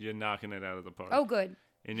 Disgusting. You're knocking it out of the park. Oh, good.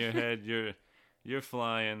 In your head, you're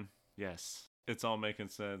flying. Yes. It's all making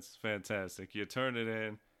sense. Fantastic. You turn it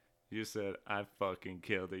in. You said, I fucking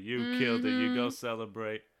killed it. You killed it. You go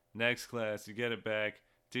celebrate. Next class, you get it back.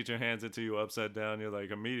 Teacher hands it to you upside down. You're like,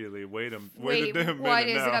 immediately, wait a minute. Why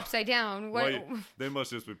is it upside down? What? They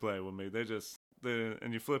must just be playing with me.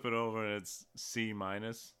 And you flip it over and it's C-.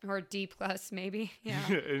 Or D+, maybe. Yeah.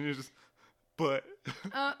 And you just, but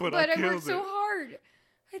I worked so hard.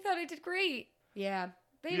 I thought I did great. Yeah.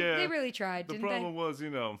 They really tried, didn't they? The problem was,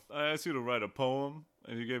 I asked you to write a poem,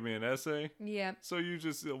 and you gave me an essay. Yeah. So you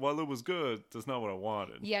just, while it was good, that's not what I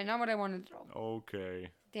wanted. Yeah, not what I wanted at all.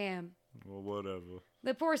 Okay. Damn. Well, whatever.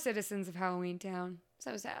 The poor citizens of Halloween Town.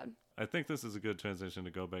 So sad. I think this is a good transition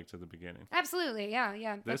to go back to the beginning. Absolutely,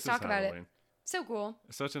 yeah. Let's talk about it. So cool.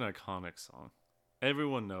 Such an iconic song.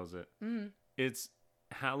 Everyone knows it. Mm-hmm. It's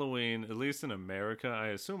Halloween, at least in America, I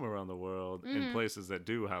assume around the world, in places that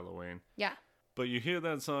do Halloween. Yeah. But you hear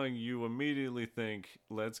that song, you immediately think,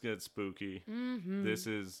 let's get spooky. Mm-hmm.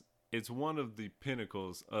 It's one of the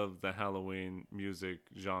pinnacles of the Halloween music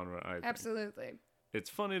genre, I think. Absolutely. It's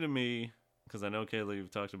funny to me, because I know, Kayla, you've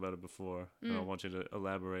talked about it before, and I want you to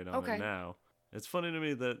elaborate on it now. It's funny to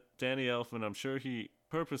me that Danny Elfman, I'm sure he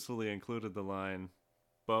purposefully included the line,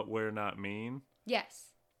 but we're not mean. Yes.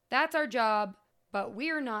 That's our job, but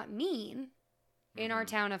we're not mean in our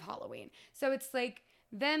town of Halloween. So it's like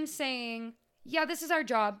them saying, yeah, this is our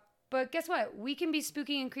job, but guess what? We can be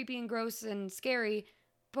spooky and creepy and gross and scary,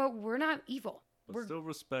 but we're not evil. But we're still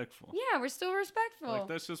respectful. Yeah, we're still respectful. Like,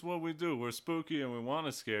 that's just what we do. We're spooky and we want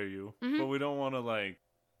to scare you, but we don't want to, like,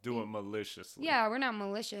 do it maliciously. Yeah, we're not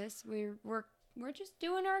malicious. We're just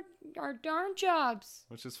doing our darn jobs.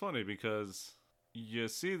 Which is funny because you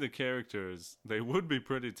see the characters, they would be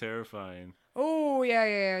pretty terrifying. Oh, yeah.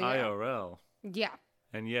 IRL. Yeah.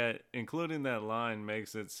 And yet, including that line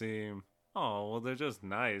makes it seem, oh, well, they're just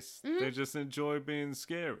nice. They just enjoy being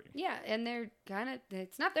scary. Yeah, and they're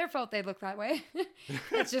it's not their fault they look that way.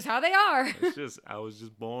 It's just how they are. It's just, I was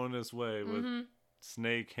just born this way with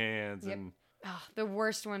snake hands and... Oh, the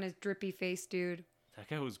worst one is Drippy Face Dude. That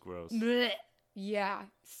guy was gross. Blech. Yeah,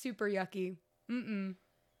 super yucky. Mm-mm.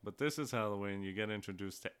 But this is Halloween. You get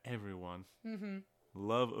introduced to everyone.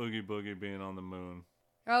 Love Oogie Boogie being on the moon.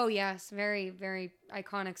 Oh, yes. Very, very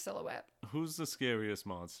iconic silhouette. Who's the scariest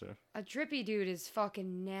monster? A Drippy Dude is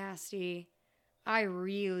fucking nasty. I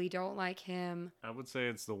really don't like him. I would say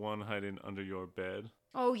it's the one hiding under your bed.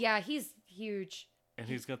 Oh, yeah. He's huge. And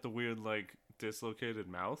he's got the weird, like, dislocated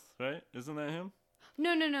mouth, right? Isn't that him?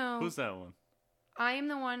 No. Who's that one? I am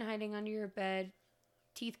the one hiding under your bed.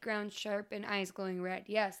 Teeth ground sharp and eyes glowing red.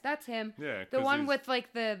 Yes, that's him. Yeah, the one with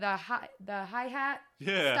like the hi-hat style hi-hat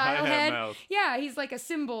head. Mouth. Yeah, he's like a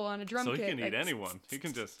cymbal on a drum kit. kit. So he can like, eat anyone. He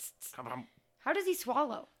can just How does he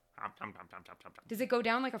swallow? Does it go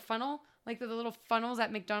down like a funnel? Like the little funnels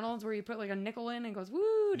at McDonald's where you put like a nickel in and goes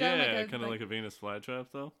woo down yeah, kind of like a Venus flytrap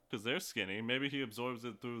though, because they're skinny. Maybe he absorbs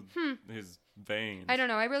it through his veins. I don't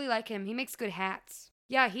know. I really like him. He makes good hats.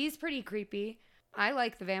 Yeah, he's pretty creepy. I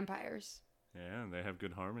like the vampires. Yeah, and they have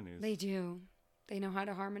good harmonies. They do. They know how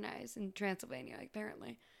to harmonize in Transylvania,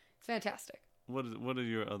 apparently. It's fantastic. What are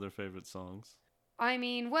your other favorite songs? I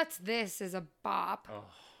mean, What's This is a bop. Oh.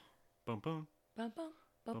 Bum bum. Bum bum.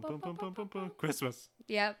 Bum Bum bum bum bum bum. Christmas.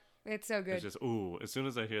 Yep. It's so good. It's just, ooh, as soon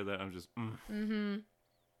as I hear that, I'm just, Mm-hmm.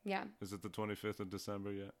 Yeah. Is it the 25th of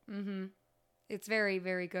December yet? Mm-hmm. It's very,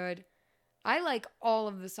 very good. I like all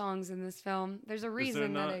of the songs in this film. There's a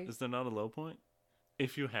reason Is there not a low point?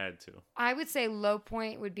 If you had to. I would say low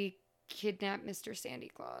point would be Kidnap Mr. Sandy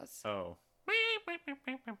Claus. Oh.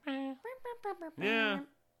 Yeah.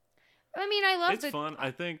 I mean, I love it's fun.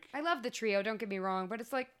 I love the trio, don't get me wrong, but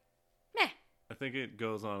it's like, meh. I think it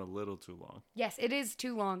goes on a little too long. Yes, it is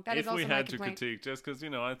too long. That is also my complaint. If we had to critique, just because,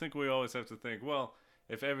 I think we always have to think, well,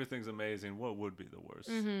 if everything's amazing, what would be the worst?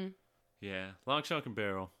 Mm-hmm. Yeah. Long Shock and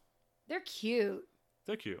Barrel. They're cute.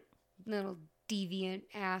 They're cute. Little deviant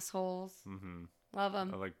assholes. Mm-hmm. Love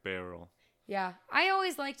them. I like Barrel. Yeah. I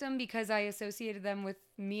always liked them because I associated them with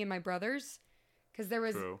me and my brothers. Because there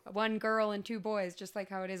was one girl and two boys, just like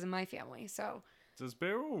how it is in my family. So. Does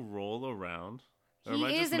Barrel roll around? Or am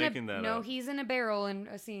I just making that up? No, he's in a barrel in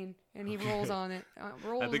a scene, and he rolls on it.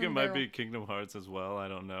 I think it might be Kingdom Hearts as well. I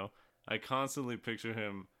don't know. I constantly picture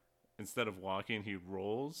him, instead of walking, he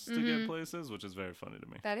rolls to get places, which is very funny to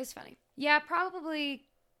me. That is funny. Yeah, probably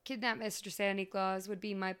Kidnap Mr. Santa Claus would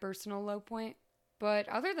be my personal low point. But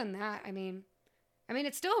other than that, I mean,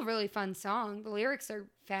 it's still a really fun song. The lyrics are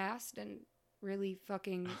fast and really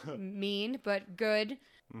fucking mean, but good.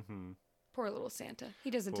 Mm-hmm. Poor little Santa.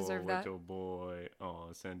 He doesn't deserve that. Poor little boy. Oh,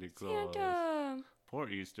 Santa Claus. Santa. Poor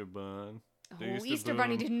Easter Bun. Oh, Easter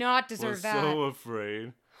Bunny did not deserve that. So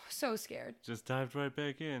afraid. So scared. Just dived right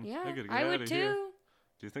back in. Yeah, I gotta get I out would of too. Here.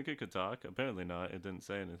 Do you think it could talk? Apparently not. It didn't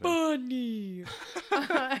say anything. Bunny.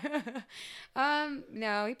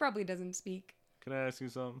 No, he probably doesn't speak. Can I ask you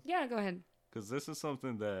something? Yeah, go ahead. Because this is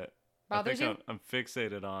something that bothers you? I'm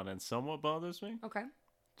fixated on and somewhat bothers me. Okay.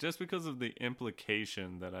 Just because of the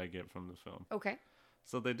implication that I get from the film. Okay.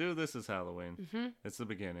 So they do This Is Halloween. Mm-hmm. It's the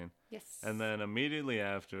beginning. Yes. And then immediately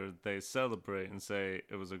after, they celebrate and say,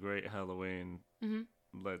 it was a great Halloween. Mm-hmm.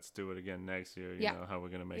 Let's do it again next year. You know, how we're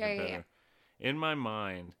going to make it better. Yeah. In my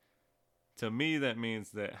mind, to me, that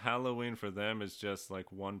means that Halloween for them is just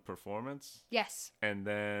like one performance. Yes. And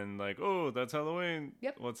then like, oh, that's Halloween.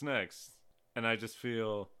 Yep. What's next? And I just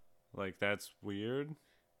feel like that's weird.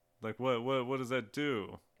 Like, what does that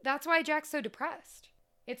do? That's why Jack's so depressed.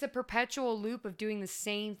 It's a perpetual loop of doing the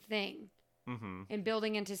same thing and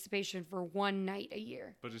building anticipation for one night a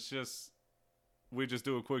year. But it's just, we just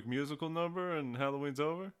do a quick musical number and Halloween's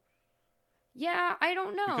over? Yeah, I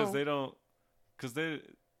don't know. Because they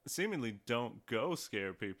seemingly don't go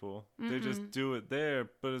scare people. They just do it there,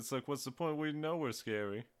 but it's like, what's the point? We know we're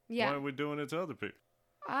scary. Yeah. Why are we doing it to other people?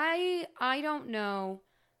 I don't know.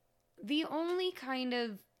 The only kind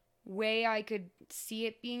of way I could see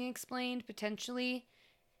it being explained potentially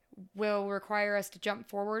will require us to jump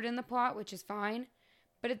forward in the plot, which is fine.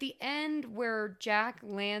 But at the end, where Jack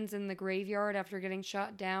lands in the graveyard after getting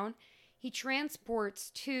shot down, he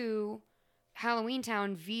transports to Halloween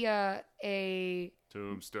Town via a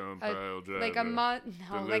Tombstone pile driver. like a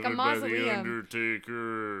Delivered by mausoleum. the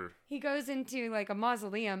Undertaker. He goes into like a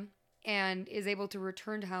mausoleum and is able to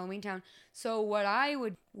return to Halloween Town. So what I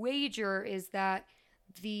would wager is that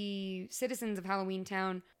the citizens of Halloween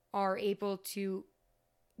Town are able to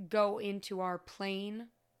go into our plane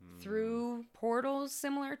through portals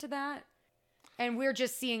similar to that. And we're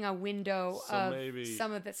just seeing a window of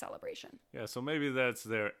some of the celebration. Yeah, so maybe that's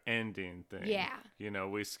their ending thing. Yeah. You know,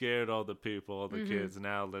 we scared all the people, all the kids.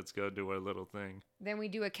 Now let's go do our little thing. Then we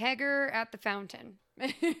do a kegger at the fountain.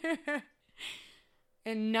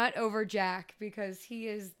 And nut over Jack because he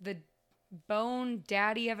is the bone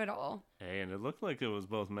daddy of it all. Hey, and it looked like it was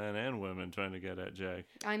both men and women trying to get at Jack.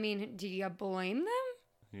 I mean, do you blame them?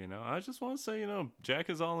 You know, I just want to say, Jack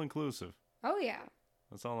is all inclusive. Oh, yeah.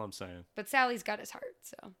 That's all I'm saying. But Sally's got his heart,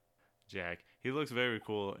 so. Jack. He looks very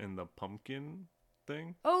cool in the pumpkin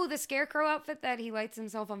thing. Oh, the scarecrow outfit that he lights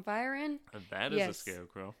himself on fire in? That is a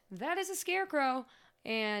scarecrow. That is a scarecrow,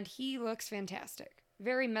 and he looks fantastic.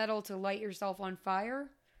 Very metal to light yourself on fire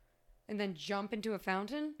and then jump into a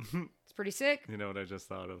fountain. It's pretty sick. You know what I just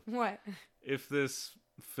thought of? What? If this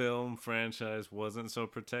film franchise wasn't so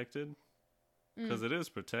protected, because it is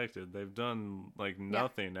protected, they've done like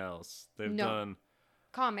nothing else. They've done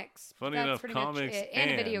comics. Funny That's enough, pretty comics much it.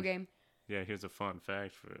 And a video game. Yeah, here's a fun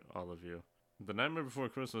fact for all of you. The Nightmare Before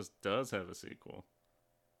Christmas does have a sequel,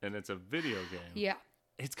 and it's a video game. Yeah.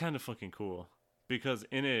 It's kind of fucking cool because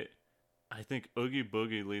in it, I think Oogie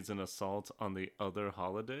Boogie leads an assault on the other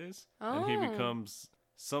holidays, and he becomes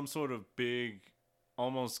some sort of big,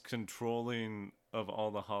 almost controlling of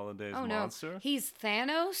all the holidays monster. No. He's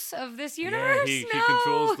Thanos of this universe? Yeah, he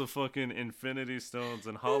controls the fucking Infinity Stones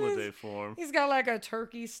in holiday form. He's got like a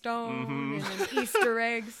turkey stone and an Easter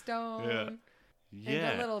egg stone. Yeah.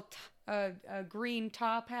 And a little a green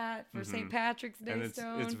top hat for St. Patrick's Day and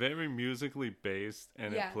stone. It's very musically based,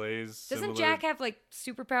 and it plays Doesn't Jack have like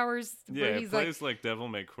superpowers? Yeah, where he's it plays like Devil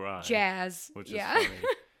May Cry. Jazz. Which is funny.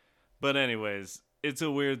 But anyways, it's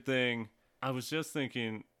a weird thing. I was just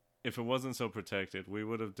thinking, if it wasn't so protected, we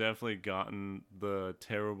would have definitely gotten the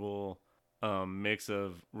terrible mix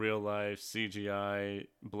of real life CGI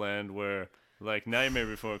blend where like Nightmare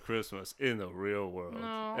Before Christmas in the real world.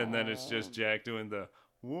 No. And then it's just Jack doing the,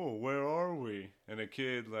 whoa, where are we? And a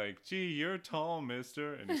kid like, gee, you're tall,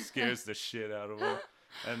 mister. And he scares the shit out of him.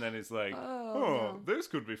 And then he's like, this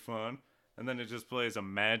could be fun. And then it just plays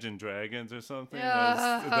Imagine Dragons or something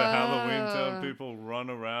as the Halloween Town people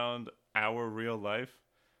run around our real life.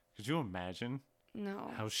 Could you imagine?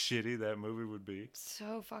 No. How shitty that movie would be?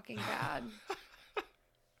 So fucking bad.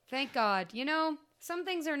 Thank God. Some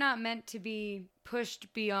things are not meant to be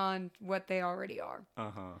pushed beyond what they already are.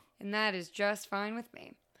 And that is just fine with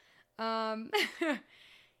me.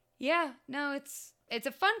 Yeah, no, it's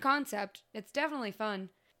a fun concept. It's definitely fun.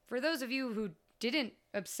 For those of you who didn't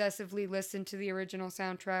obsessively listen to the original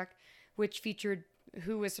soundtrack, which featured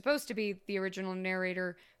who was supposed to be the original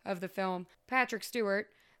narrator of the film, Patrick Stewart.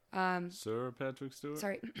 Sir Patrick Stewart?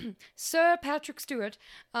 Sorry. Sir Patrick Stewart.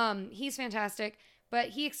 He's fantastic. But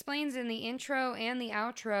he explains in the intro and the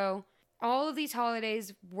outro, all of these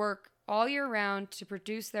holidays work all year round to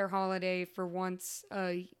produce their holiday for one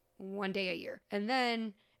day a year. And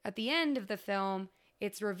then at the end of the film,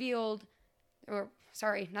 it's revealed, or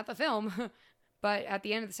sorry, not the film, but at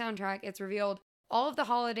the end of the soundtrack, it's revealed all of the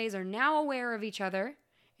holidays are now aware of each other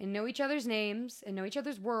and know each other's names and know each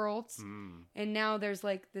other's worlds. And now there's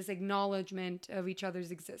like this acknowledgement of each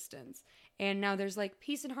other's existence. And now there's like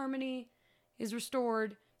peace and harmony is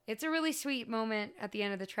restored. It's a really sweet moment at the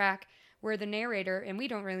end of the track where the narrator, and we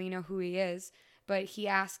don't really know who he is, but he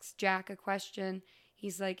asks Jack a question.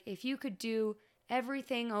 He's like, if you could do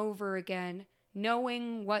everything over again,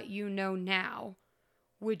 knowing what you know now,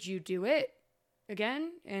 would you do it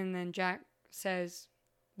again? And then Jack says,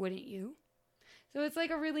 wouldn't you? So it's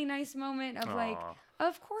like a really nice moment of like,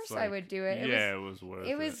 of course I would do it. It was worth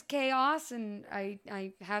it. It was chaos, and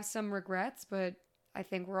I have some regrets, but I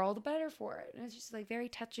think we're all the better for it. And it's just like very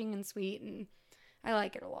touching and sweet, and I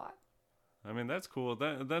like it a lot. I mean, that's cool.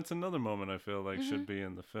 That's another moment I feel like should be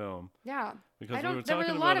in the film. Yeah. Because I we were don't. There were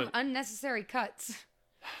talking a lot about of unnecessary cuts.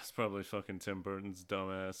 It's probably fucking Tim Burton's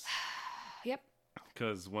dumbass. Yep.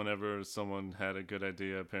 Because whenever someone had a good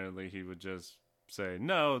idea, apparently he would just say,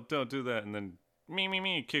 "No, don't do that," and then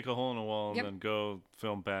me, kick a hole in the wall, and then go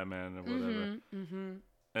film Batman or whatever.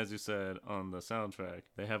 As you said on the soundtrack,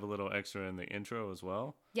 they have a little extra in the intro as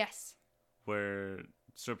well. Yes. Where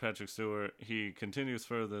Sir Patrick Stewart, he continues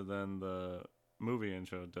further than the movie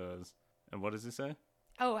intro does. And what does he say?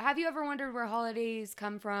 Oh, have you ever wondered where holidays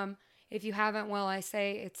come from? If you haven't, well, I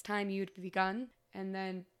say it's time you'd begun. And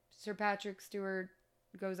then Sir Patrick Stewart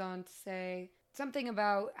goes on to say something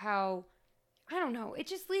about how, I don't know, it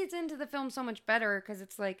just leads into the film so much better because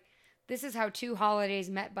it's like, this is how two holidays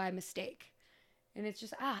met by mistake. And it's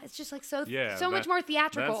just like so much more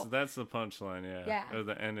theatrical. That's the punchline, yeah. Yeah. Or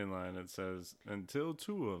the ending line, it says, until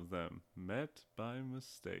two of them met by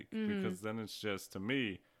mistake. Because then it's just, to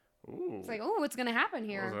me, ooh. It's like, oh, what's going to happen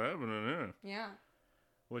here? What's happening here? Yeah.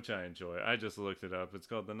 Which I enjoy. I just looked it up. It's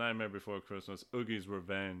called The Nightmare Before Christmas. Oogie's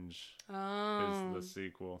Revenge is the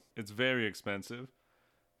sequel. It's very expensive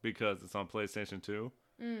because it's on PlayStation 2.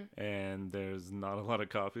 And there's not a lot of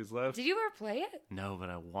copies left. Did you ever play it? No, but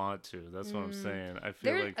I want to. That's what I'm saying. I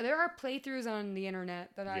feel like there are playthroughs on the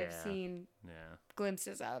internet that I've seen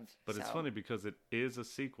glimpses of. But it's funny because it is a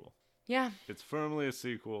sequel. Yeah. It's firmly a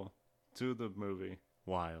sequel to the movie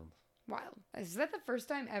Wild. Is that the first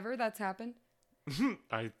time ever that's happened?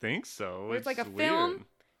 I think so. Where it's like a film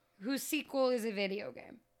whose sequel is a video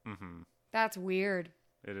game. Mm-hmm. That's weird.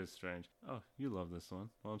 It is strange. Oh, you love this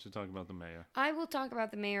one. Why don't you talk about the mayor? I will talk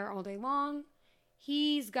about the mayor all day long.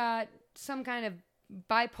 He's got some kind of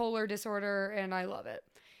bipolar disorder, and I love it.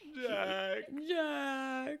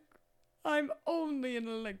 Jack, I'm only an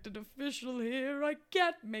elected official here. I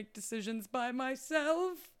can't make decisions by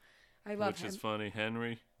myself. I love him. Which is funny.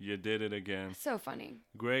 Henry, you did it again. So funny.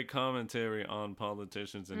 Great commentary on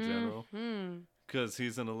politicians in general. Because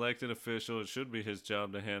he's an elected official. It should be his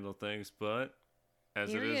job to handle things, but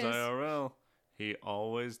as Here it is he is. IRL, he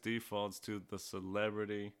always defaults to the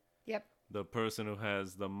celebrity. Yep. The person who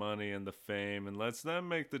has the money and the fame and lets them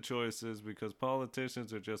make the choices because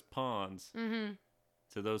politicians are just pawns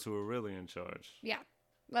to those who are really in charge. Yeah.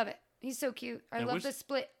 Love it. He's so cute. I love the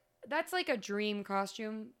split. That's like a dream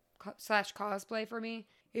costume / cosplay for me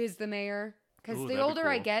is the mayor. Because the older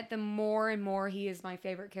I get, the more and more he is my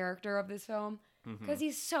favorite character of this film. Because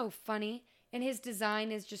he's so funny and his design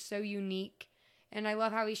is just so unique. And I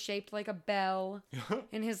love how he's shaped like a bell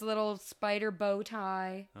and his little spider bow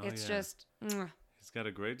tie. It's just... He's got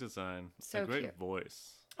a great design. So a great cute.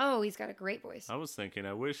 voice. Oh, he's got a great voice. I was thinking,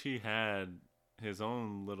 I wish he had his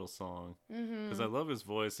own little song. Because I love his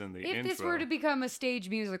voice in the intro. If this were to become a stage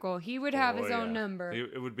musical, he would have his own number.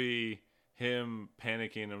 It would be him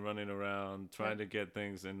panicking and running around, trying to get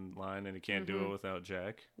things in line, and he can't do it without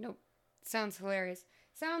Jack. Nope. Sounds hilarious.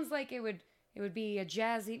 Sounds like it would be a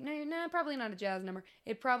jazzy... No, probably not a jazz number.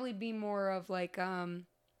 It'd probably be more of like...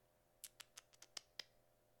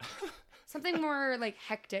 something more like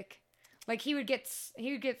hectic. Like he would get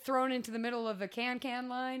thrown into the middle of the can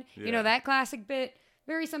line. Yeah. You know, that classic bit.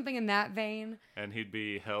 Very something in that vein. And he'd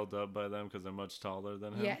be held up by them because they're much taller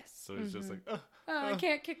than him. Yes. So he's just like, I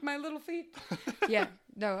can't kick my little feet. Yeah.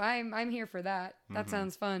 No, I'm here for that. That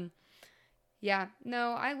sounds fun. Yeah.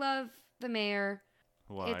 No, I love the mayor.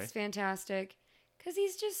 Why? It's fantastic. Because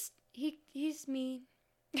he's just, he's me.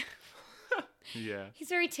 Yeah. He's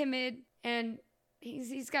very timid and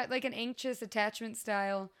he's got like an anxious attachment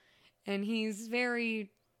style. And he's very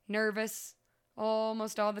nervous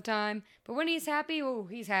almost all the time. But when he's happy,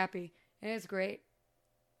 he's happy. And it's great.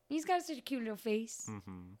 He's got such a cute little face.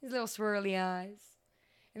 His little swirly eyes.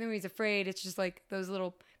 And then when he's afraid, it's just like those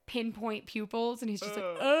little pinpoint pupils. And he's just like,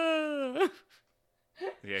 oh.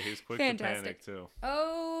 Yeah, he's quick to panic too.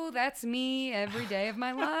 Oh, that's me every day of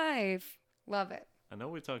my life. Love it. I know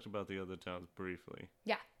we talked about the other towns briefly.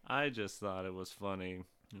 Yeah. I just thought it was funny.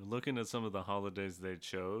 Looking at some of the holidays they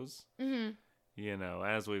chose, you know,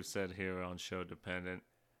 as we've said here on Show Dependent,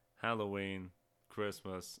 Halloween,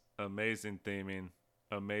 Christmas, amazing theming,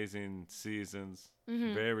 amazing seasons,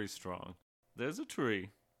 very strong. There's a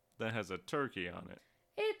tree that has a turkey on it.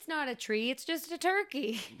 It's not a tree, it's just a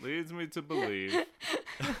turkey. Leads me to believe.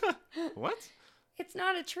 What? It's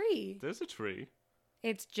not a tree. There's a tree.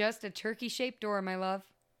 It's just a turkey-shaped door, my love.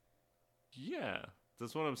 Yeah,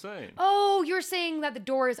 that's what I'm saying. Oh, you're saying that the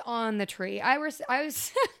door is on the tree. I was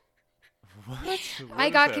What? I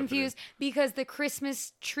got confused because the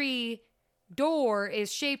Christmas tree door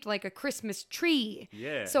is shaped like a Christmas tree.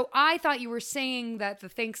 Yeah. So I thought you were saying that the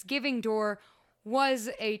Thanksgiving door was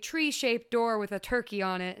a tree-shaped door with a turkey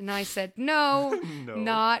on it, and I said, no, No.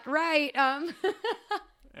 not right.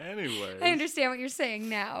 Anyways. I understand what you're saying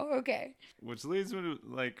now. Okay. Which leads me to,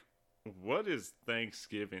 like, what is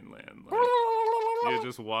Thanksgiving land like? You're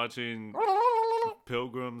just watching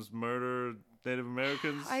pilgrims murder Native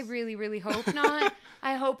Americans? I really, really hope not.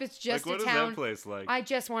 I hope it's just like, what a is town. that place like? I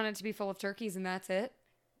just want it to be full of turkeys, and that's it.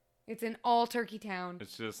 It's an all-turkey town.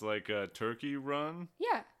 It's just like a turkey run?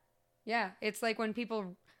 Yeah. Yeah. It's like when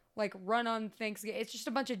people, like, run on Thanksgiving. It's just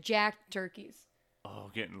a bunch of jacked turkeys.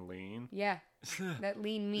 Oh, getting lean? Yeah. That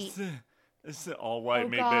lean meat. It's all white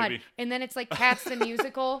meat, God. baby. And then it's like Cats the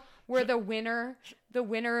Musical, where the winner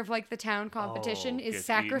of like the town competition is gets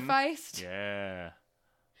sacrificed. eaten? Yeah.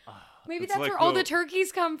 Maybe It's that's like where all the the-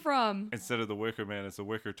 turkeys come from. Instead of the wicker man, it's a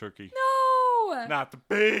wicker turkey. No! Not the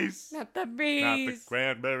bees! Not the Not the bees.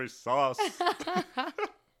 cranberry sauce.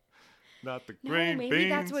 Not the No, green maybe beans.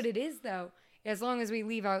 that's what it is, though. As long as we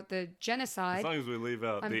leave out the genocide. As long as we leave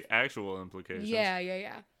out the actual implications.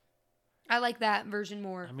 Yeah. I like that version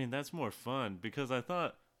more. I mean, that's more fun because I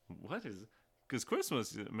thought, because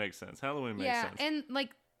Christmas makes sense. Halloween makes sense. And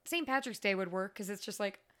like St. Patrick's Day would work because it's just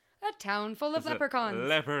like a town full of Is it leprechauns.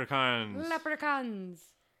 Leprechauns. Leprechauns.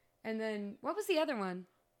 And then what was the other one?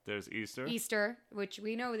 There's Easter. Easter, which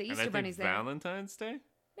we know the And Easter I think bunny's there. Valentine's Day?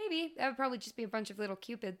 Maybe that would probably just be a bunch of little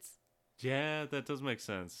cupids. Yeah, that does make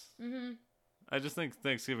sense. Mm-hmm. I just think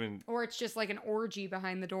Thanksgiving. Or it's just like an orgy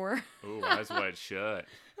behind the door. Ooh, eyes wide shut.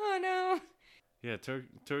 Oh no. Yeah,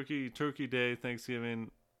 Turkey Day, Thanksgiving.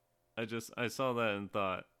 I saw that and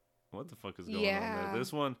thought, what the fuck is going on Yeah. there?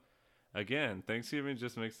 This one, again, Thanksgiving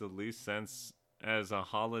just makes the least sense as a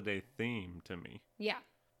holiday theme to me. Yeah.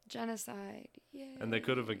 Genocide. Yeah. And they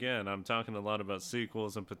could have, again, I'm talking a lot about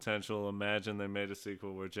sequels and potential. Imagine they made a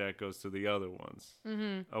sequel where Jack goes to the other ones.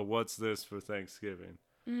 Mm-hmm. Oh, what's this for Thanksgiving?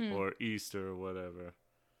 Mm-hmm. Or Easter or whatever.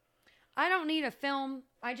 I don't need a film.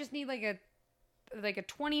 I just need like a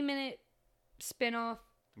 20-minute spin-off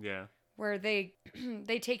Yeah. where they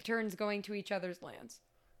they take turns going to each other's lands.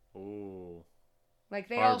 Ooh. Like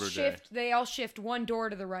they Arbor all Day. shift. They all shift one door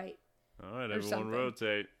to the right. All right, Or everyone something.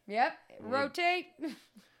 rotate. Yep. Would- Rotate.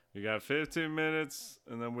 You got 15 minutes,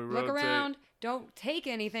 and then we Look rotate. around. Don't take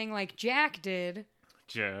anything like Jack did.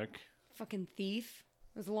 Jack. Fucking thief.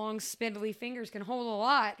 Those long, spindly fingers can hold a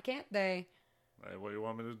lot, can't they? Hey, what do you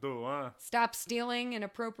want me to do, huh? Stop stealing and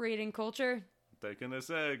appropriating culture. Taking this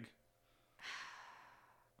egg.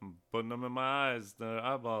 I'm putting them in my eyes. They're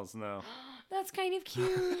eyeballs now. That's kind of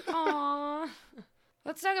cute. Aww.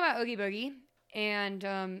 Let's talk about Oogie Boogie and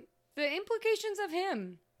the implications of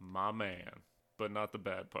him. My man. But not the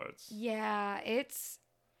bad parts. Yeah,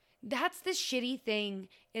 that's the shitty thing,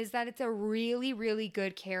 is that it's a really, really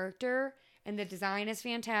good character, and the design is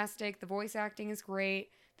fantastic, the voice acting is great,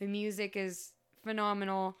 the music is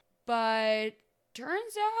phenomenal, but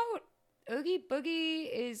turns out Oogie Boogie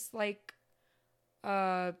is like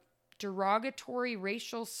a derogatory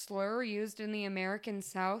racial slur used in the American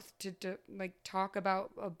South to like talk about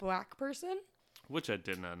a black person. Which I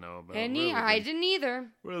did not know about. I didn't either.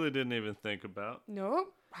 Really didn't even think about.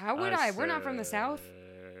 Nope. How would I? We're not from the South.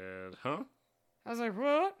 said, Huh? I was like,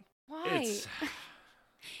 what? Why? It's...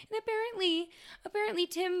 And apparently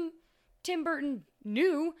Tim Burton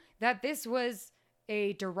knew that this was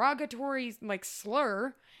a derogatory like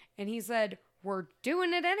slur, and he said, we're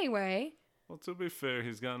doing it anyway. Well, to be fair,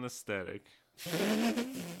 he's got an aesthetic.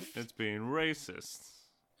 It's being racist.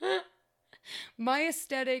 My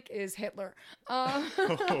aesthetic is Hitler.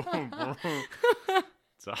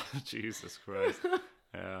 Jesus Christ.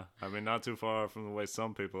 Yeah, I mean, not too far from the way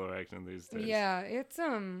some people are acting these days. Yeah, it's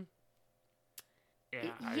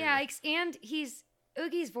and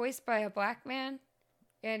Oogie's voiced by a black man,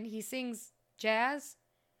 and he sings jazz,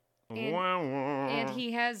 and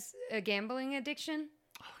he has a gambling addiction,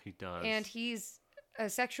 Oh, he does. and he's a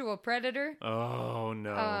sexual predator. Oh,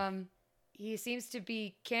 no. He seems to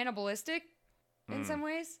be cannibalistic in some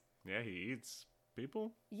ways. Yeah, he eats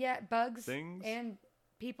people. Yeah, bugs Things. and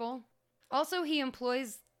people. Also, he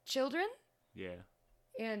employs children Yeah.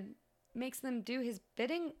 and makes them do his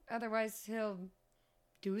bidding. Otherwise, he'll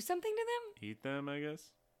do something to them, Eat them, I guess.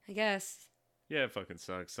 I guess. Yeah, it fucking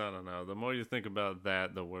sucks. I don't know. The more you think about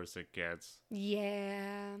that, the worse it gets.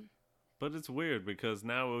 Yeah. But it's weird because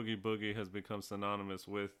now Oogie Boogie has become synonymous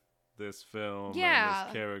with this film Yeah. and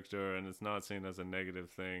this character, and it's not seen as a negative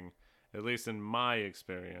thing, at least in my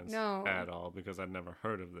experience, No. at all, because I'd never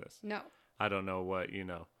heard of this. No. I don't know what,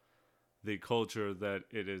 the culture that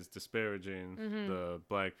it is disparaging the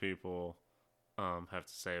black people have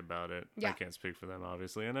to say about it. Yeah. I can't speak for them,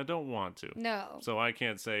 obviously, and I don't want to. No. So I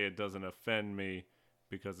can't say it doesn't offend me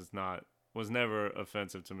because it's not was never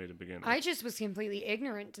offensive to me to begin with. I just was completely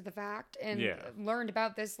ignorant to the fact and learned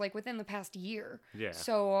about this like within the past year. Yeah.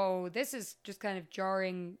 So this is just kind of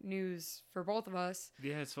jarring news for both of us.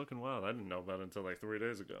 Yeah, it's fucking wild. I didn't know about it until like 3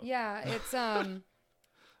 days ago. Yeah, it's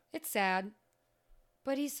it's sad.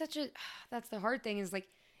 But he's such a that's the hard thing is like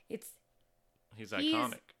he's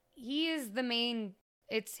iconic. He is the main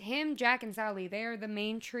it's him, Jack and Sally. They're the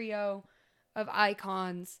main trio of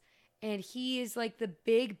icons. And he is like the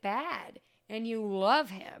big bad. And you love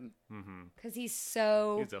him. Because he's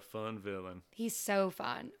a fun villain. He's so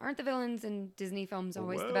fun. Aren't the villains in Disney films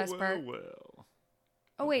always the best part?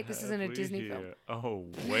 Oh, wait, this isn't a Disney film. Oh,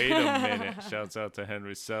 wait a minute. Shouts out to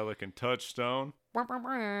Henry Selick and Touchstone.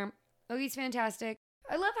 Oh, he's fantastic.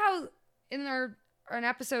 I love how in an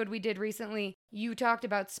episode we did recently, you talked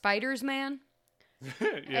about Spiders Man.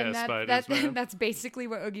 Yeah, Spiders Man. That's basically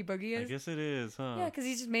what Oogie Boogie is. I guess it is, huh? Yeah, because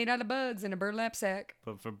he's just made out of bugs in a burlap sack.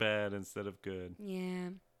 But for bad instead of good. Yeah.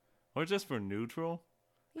 Or just for neutral.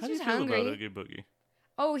 He's How do you just feel hungry. about Oogie Boogie?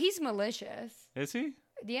 Oh, he's malicious. Is he?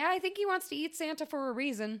 Yeah, I think he wants to eat Santa for a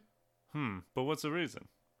reason. But what's the reason?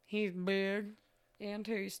 He's big and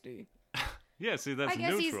tasty. Yeah, see, that's I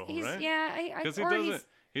guess neutral, he's right? Yeah, Because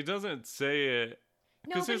he doesn't say it.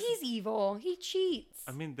 No, but he's evil. He cheats.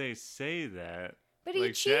 I mean, they say that. But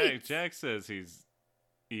he cheats. Jack says he's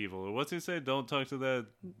evil. Or what's he say? Don't talk to that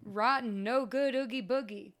rotten, no good Oogie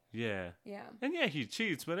Boogie. Yeah. Yeah. And yeah, he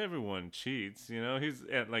cheats, but everyone cheats. You know, he's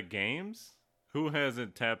at like games. Who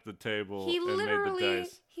hasn't tapped the table and made the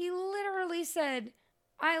dice? He literally said,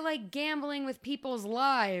 I like gambling with people's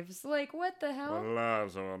lives. Like, what the hell? My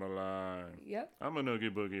lives are on the line. Yep. I'm an Oogie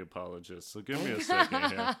Boogie apologist, so give me a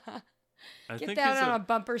second here. Get that on a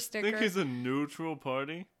bumper sticker. I think he's a neutral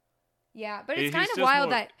party. Yeah, but it's kind of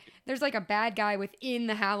wild that there's like a bad guy within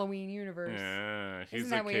the Halloween universe. Yeah,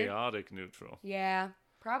 he's a chaotic neutral. Yeah,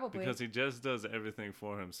 probably. Because he just does everything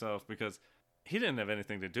for himself. Because he didn't have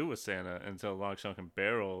anything to do with Santa until Lock, Shock, and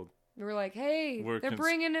Barrel. We were like, hey, they're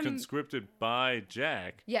bringing him. Conscripted by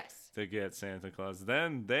Jack. Yes. To get Santa Claus.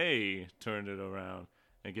 Then they turned it around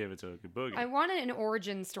and gave it to Oogie Boogie. I wanted an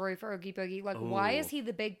origin story for Oogie Boogie. Like, why is he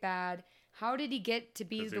the big bad? How did he get to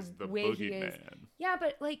be the way he is? Man. Yeah,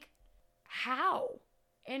 but like, how?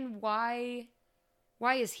 And why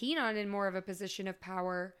is he not in more of a position of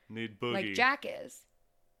power? Need Boogie. Like Jack is.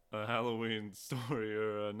 A Halloween story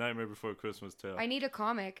or a Nightmare Before Christmas tale. I need a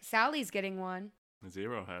comic. Sally's getting one.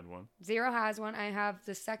 Zero had one. Zero has one. I have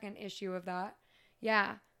the second issue of that.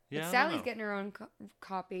 Yeah. Yeah, but Sally's getting her own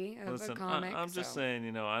copy of a comic. I'm just saying,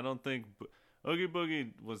 you know, I don't think Oogie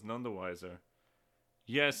Boogie was none the wiser.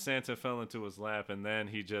 Yes, Santa fell into his lap, and then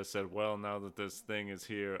he just said, well, now that this thing is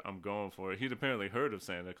here, I'm going for it. He'd apparently heard of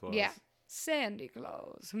Santa Claus. Yeah. Santa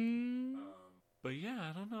Claus. But yeah,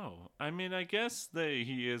 I don't know. I mean, I guess that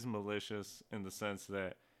he is malicious in the sense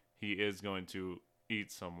that he is going to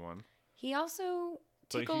eat someone. He also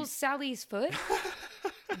tickles Sally's foot.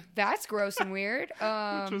 That's gross and weird.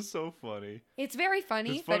 Which was so funny. It's very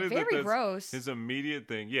funny, but very gross. His immediate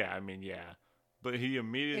thing, yeah. But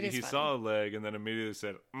he saw a leg and then immediately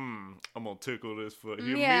said, I'm going to tickle this foot.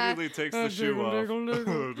 He immediately takes the shoe off.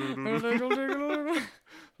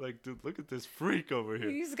 Like, dude, look at this freak over here.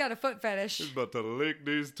 He's got a foot fetish. He's about to lick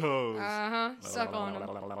these toes. Suck on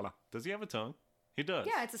him. Does he have a tongue? He does.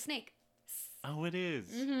 Yeah, it's a snake. Oh, it is.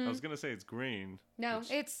 I was going to say it's green. No,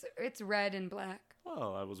 it's red and black.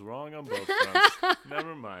 Well, I was wrong on both fronts.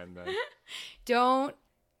 Never mind then. Don't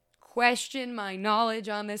question my knowledge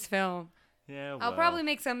on this film. Yeah, well. I'll probably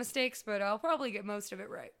make some mistakes, but I'll probably get most of it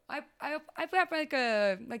right. I've got like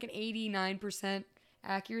an 89%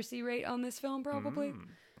 accuracy rate on this film, probably.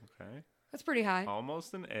 Okay. That's pretty high.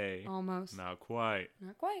 Almost an A. Almost. Not quite.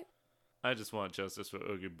 Not quite. I just want justice for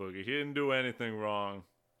Oogie Boogie. He didn't do anything wrong.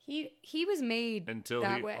 He was made until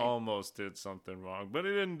that he way. Almost did something wrong, but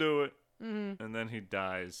he didn't do it. And then he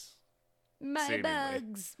dies. My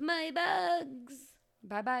bugs.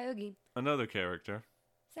 Bye-bye, Oogie. Another character.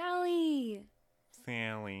 Sally.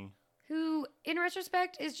 Who, in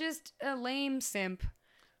retrospect, is just a lame simp.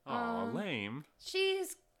 Lame?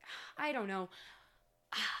 I don't know.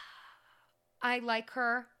 I like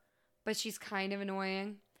her, but she's kind of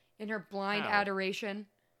annoying in her blind adoration.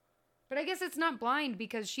 But I guess it's not blind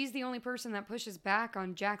because she's the only person that pushes back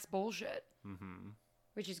on Jack's bullshit.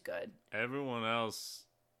 Which is good. Everyone else,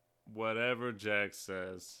 whatever Jack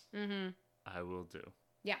says, I will do.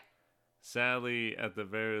 Yeah. Sally, at the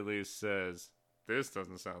very least, says, this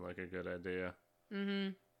doesn't sound like a good idea.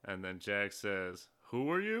 And then Jack says,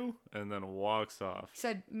 who are you? And then walks off. He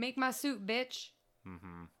said, make my suit, bitch.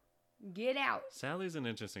 Get out. Sally's an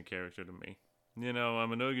interesting character to me. You know,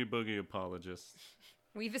 I'm an Oogie Boogie apologist.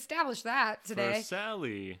 We've established that today. For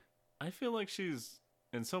Sally, I feel like she's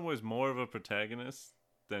in some ways more of a protagonist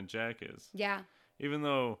than Jack is. Yeah. Even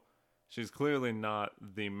though she's clearly not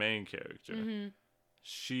the main character. Mm-hmm.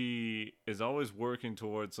 She is always working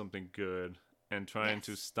towards something good and trying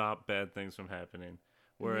to stop bad things from happening.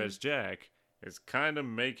 Whereas Jack is kind of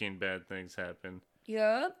making bad things happen.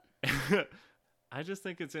 Yep. I just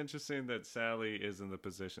think it's interesting that Sally is in the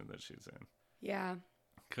position that she's in. Yeah.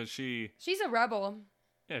 Because she's a rebel.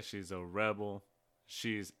 Yeah, she's a rebel.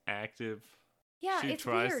 She's active. Yeah, she it's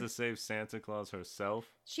tries weird. to save Santa Claus herself.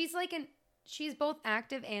 She's like she's both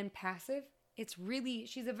active and passive.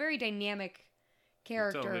 She's a very dynamic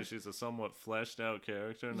character. You tell me she's a somewhat fleshed out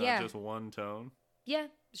character, not Yeah. just one tone. Yeah,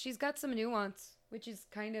 she's got some nuance, which is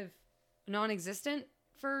kind of non-existent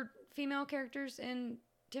for female characters in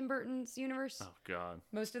Tim Burton's universe. Oh, God.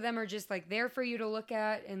 Most of them are just like there for you to look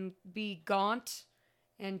at and be gaunt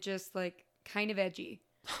and just like kind of edgy.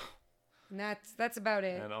 And that's about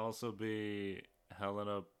it. And also be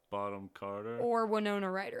Helena Bonham Carter. Or Winona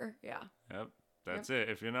Ryder. Yeah. Yep. That's it.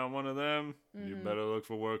 If you're not one of them, you better look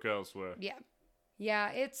for work elsewhere. Yeah.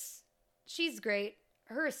 Yeah, she's great.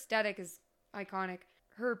 Her aesthetic is iconic.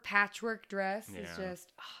 Her patchwork dress is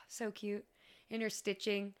just so cute. And her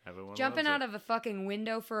stitching. Everyone Jumping loves out of a fucking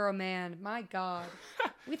window for a man. My God.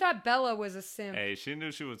 We thought Bella was a simp. Hey, she knew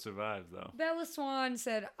she would survive, though. Bella Swan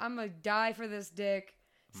said, I'm going to die for this dick.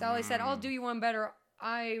 Sally said, I'll do you one better.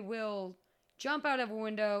 I will jump out of a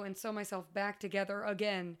window and sew myself back together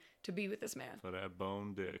again to be with this man. For that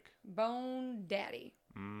bone dick. Bone daddy.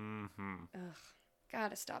 Mm-hmm. Ugh. I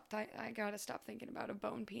gotta stop thinking about a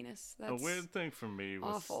bone penis. That's a weird thing for me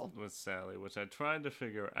was awful. With Sally, which I tried to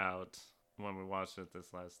figure out when we watched it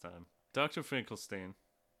this last time. Dr. Finkelstein.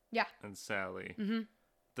 Yeah. And Sally. Mm-hmm.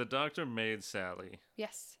 The doctor made Sally.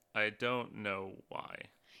 Yes. I don't know why.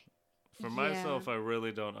 For myself, I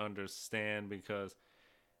really don't understand because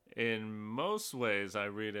in most ways I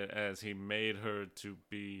read it as he made her to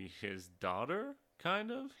be his daughter,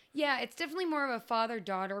 kind of. Yeah, it's definitely more of a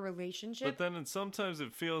father-daughter relationship. But then sometimes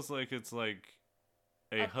it feels like it's like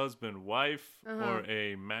a husband-wife or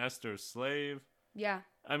a master-slave. Yeah.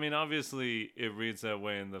 I mean, obviously it reads that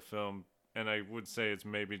way in the film, and I would say it's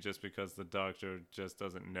maybe just because the doctor just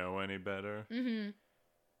doesn't know any better. Mm-hmm.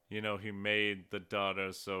 You know, he made the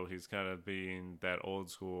daughter, so he's kind of being that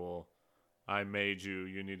old school, I made you,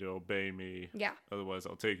 you need to obey me. Yeah. Otherwise,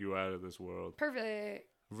 I'll take you out of this world. Perfect.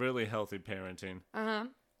 Really healthy parenting. Uh-huh.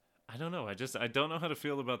 I don't know. I don't know how to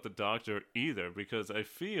feel about the doctor either, because I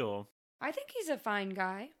feel... I think he's a fine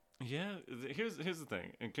guy. Yeah, here's the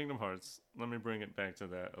thing. In Kingdom Hearts, let me bring it back to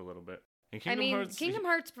that a little bit. In Kingdom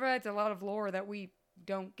Hearts provides a lot of lore that we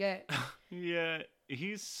don't get. Yeah,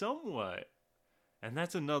 he's somewhat... And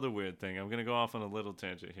that's another weird thing. I'm going to go off on a little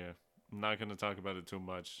tangent here. I'm not going to talk about it too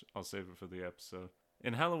much. I'll save it for the episode.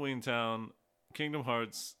 In Halloween Town, Kingdom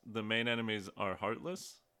Hearts, the main enemies are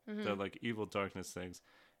heartless. Mm-hmm. They're like evil darkness things.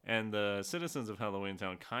 And the citizens of Halloween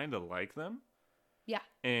Town kind of like them. Yeah.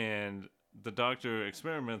 And the doctor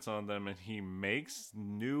experiments on them and he makes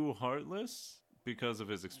new heartless because of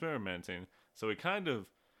his experimenting. So he kind of,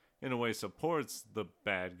 in a way, supports the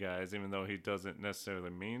bad guys, even though he doesn't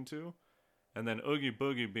necessarily mean to. And then Oogie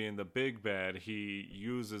Boogie being the big bad, he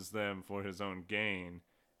uses them for his own gain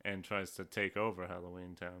and tries to take over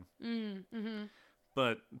Halloween Town. Mm-hmm.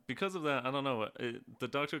 But because of that, I don't know, the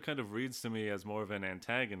Doctor kind of reads to me as more of an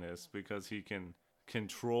antagonist because he can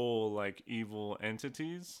control, like, evil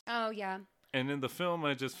entities. Oh, yeah. And in the film,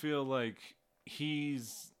 I just feel like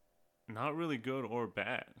he's not really good or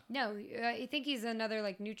bad. No, I think he's another,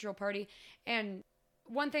 like, neutral party. And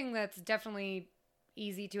one thing that's definitely...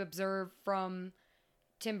 easy to observe from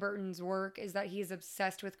Tim Burton's work is that he's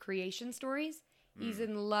obsessed with creation stories. He's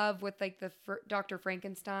in love with like the Dr.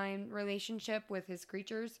 Frankenstein relationship with his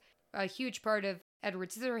creatures. A huge part of Edward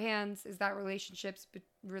Scissorhands is that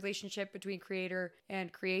relationship between creator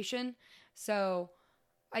and creation. So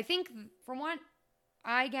I think from what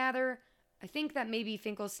I gather, I think that maybe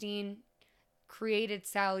Finkelstein created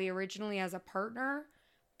Sally originally as a partner,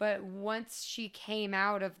 but once she came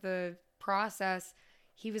out of the process,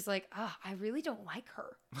 he was like, I really don't like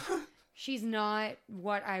her. She's not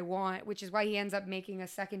what I want, which is why he ends up making a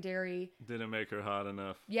secondary. Didn't make her hot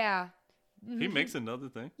enough. Yeah. He makes another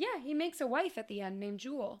thing. Yeah, he makes a wife at the end named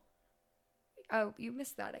Jewel. Oh, you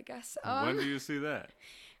missed that, I guess. When do you see that?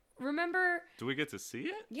 Remember? Do we get to see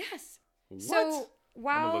it? Yes. What? So I'm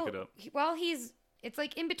gonna look it up. While it's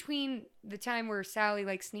like in between the time where Sally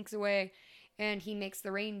like sneaks away and he makes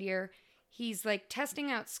the reindeer, he's like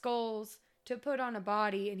testing out skulls to put on a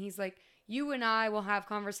body, and he's like, you and I will have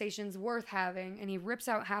conversations worth having. And he rips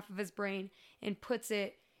out half of his brain and puts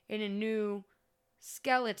it in a new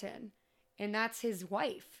skeleton. And that's his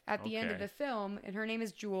wife at the end of Okay. the film. And her name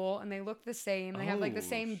is Jewel. And they look the same. They have like the Oh,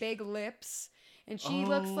 same big lips. And she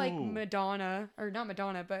looks like Oh. Madonna. Or not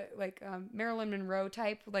Madonna, but like Marilyn Monroe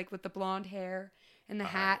type. Like with the blonde hair and the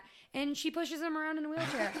hat. And she pushes him around in a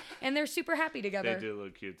wheelchair. And they're super happy together. They do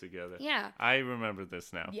look cute together. Yeah. I remember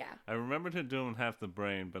this now. Yeah. I remembered her doing half the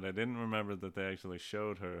brain, but I didn't remember that they actually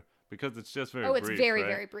showed her because it's just very Oh, it's brief, very, right?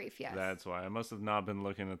 very brief, yes. That's why. I must have not been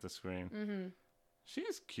looking at the screen. Mm-hmm.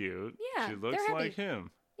 She's cute. Yeah, She they're looks happy. like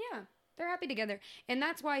him. Yeah, they're happy together. And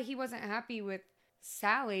that's why he wasn't happy with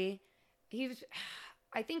Sally. He was,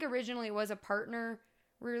 I think originally it was a partner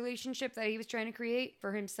relationship that he was trying to create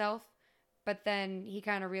for himself. But then he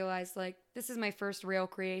kind of realized, like, this is my first real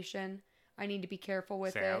creation. I need to be careful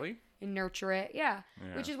with Sally? it and nurture it. Yeah.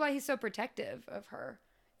 Yeah. Which is why he's so protective of her.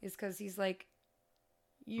 Is because he's like,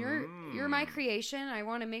 you're my creation. I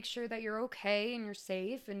want to make sure that you're okay and you're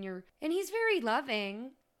safe and he's very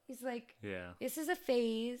loving. He's like, Yeah. this is a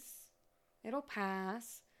phase. It'll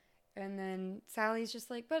pass. And then Sally's just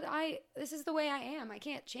like, but this is the way I am. I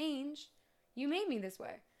can't change. You made me this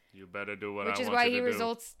way. You better do what I Which want is why you he to do.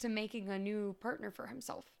 results to making a new partner for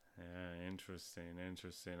himself. Yeah, interesting.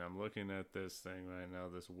 I'm looking at this thing right now,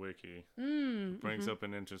 this wiki. Mm. Brings up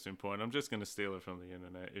an interesting point. I'm just going to steal it from the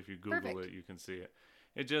internet. If you Google Perfect. it, you can see it.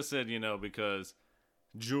 It just said, because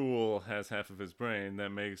Jewel has half of his brain, that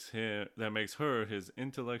makes her his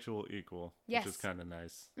intellectual equal. Yes. Which is kind of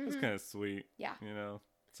nice. It's kind of sweet. Yeah.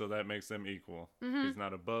 So that makes them equal. Mhm. He's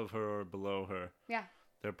not above her or below her. Yeah.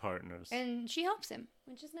 They're partners. And she helps him,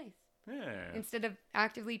 which is nice. Yeah. Instead of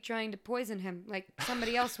actively trying to poison him like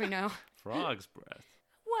somebody else we know. Frog's breath.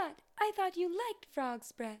 What? I thought you liked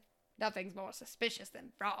frog's breath. Nothing's more suspicious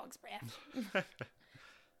than frog's breath.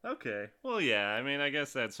 Okay. Well, yeah. I mean, I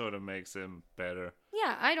guess that sort of makes him better.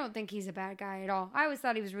 Yeah, I don't think he's a bad guy at all. I always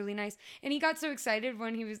thought he was really nice. And he got so excited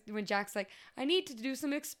when Jack's like, I need to do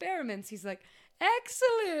some experiments. He's like,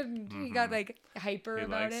 excellent. He got like hyper He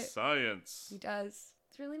about likes it. science. He does.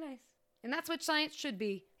 It's really nice. And that's what science should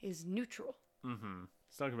be, is neutral. Mm-hmm.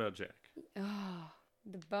 Let's talk about Jack. Oh,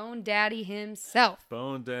 the Bone Daddy himself.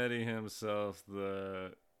 Bone Daddy himself,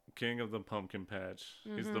 the king of the pumpkin patch.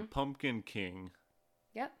 He's the pumpkin king,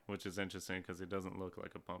 Yep. which is interesting because he doesn't look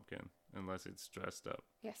like a pumpkin unless it's dressed up.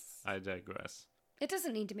 Yes. I digress. It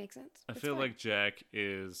doesn't need to make sense. I It's feel fine. like Jack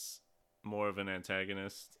is more of an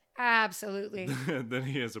antagonist Absolutely. than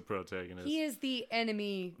he is a protagonist. He is the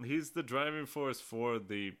enemy. He's the driving force for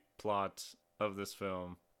the plot of this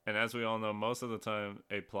film. And as we all know, most of the time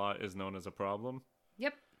a plot is known as a problem.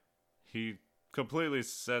 Yep. He completely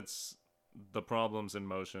sets the problems in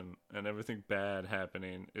motion, and everything bad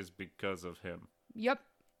happening is because of him. Yep.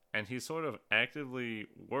 And he sort of actively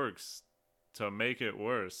works to make it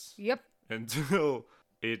worse Yep. until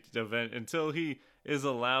he is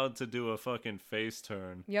allowed to do a fucking face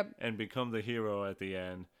turn Yep. and become the hero at the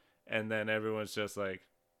end. And then everyone's just like,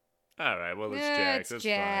 all right, well, it's Yeah, Jack. it's That's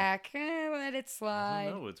Jack. Let it fine. I slide.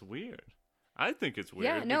 don't know. It's weird. I think it's weird.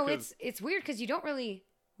 Yeah, no, because, it's weird because you don't really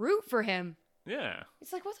root for him. Yeah.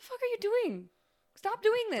 It's like, what the fuck are you doing? Stop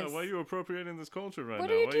doing this. So why are you appropriating this culture right What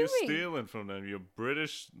now? are you Why doing? are you stealing from them? You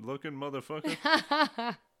British-looking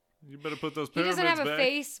motherfucker. You better put those He pyramids doesn't have a back.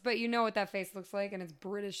 face, but you know what that face looks like, and it's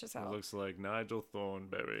British as It hell. looks like Nigel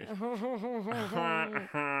Thornberry.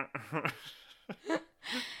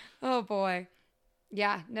 Oh boy.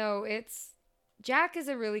 Yeah, no, Jack is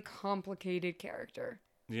a really complicated character.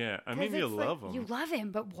 Yeah, I 'Cause mean, you it's like, love him. You love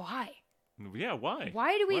him, but why? Yeah, why?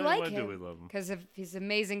 Why do we like why him? do we love him? Because of his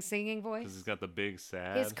amazing singing Because voice, he's got the big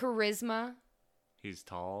sad. his charisma. He's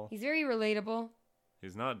tall. He's very relatable.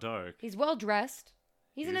 He's not dark. He's well dressed.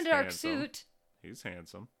 He's in a He's dark handsome. suit. He's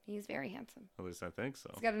handsome. He's very handsome. At least I think so.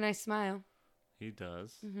 He's got a nice smile. He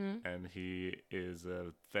does. Mm-hmm. And he is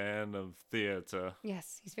a fan of theater,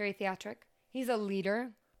 Yes, he's very theatric. He's a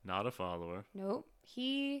leader. not a follower. Nope.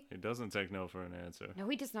 He doesn't take no for an answer. No,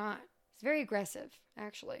 he does not. He's very aggressive,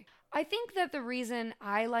 actually. I think that the reason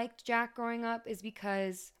I liked Jack growing up is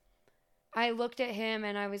because I looked at him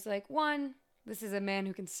and I was like, one, this is a man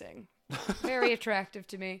who can sing. Very attractive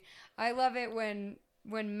to me. I love it when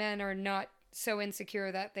men are not so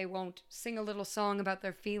insecure that they won't sing a little song about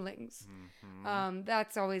their feelings. Mhm.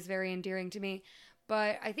 That's always very endearing to me.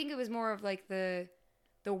 But I think it was more of like the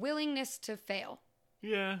willingness to fail.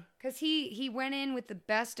 Yeah. Because he went in with the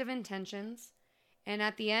best of intentions, and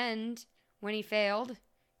at the end, when he failed,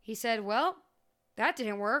 he said, well, that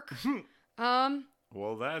didn't work.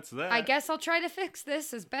 Well, that's that. I guess I'll try to fix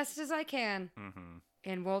this as best as I can. Mm-hmm.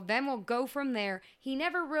 And then we'll go from there. He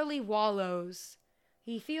never really wallows.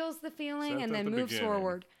 He feels the feeling Except and at then the moves beginning,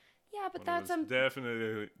 forward. Yeah, but when it that's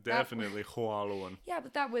was definitely wallowing. Yeah,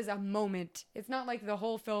 but that was a moment. It's not like the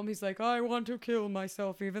whole film he's like, I want to kill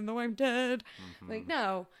myself even though I'm dead. Like,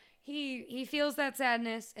 no. He feels that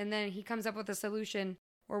sadness and then he comes up with a solution,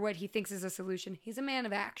 or what he thinks is a solution. He's a man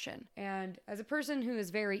of action. And as a person who is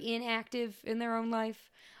very inactive in their own life,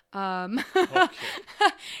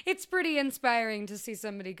 it's pretty inspiring to see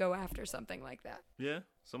somebody go after something like that. Yeah,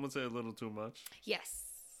 some would say a little too much. Yes.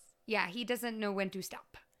 Yeah, he doesn't know when to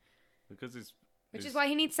stop. Because Which is why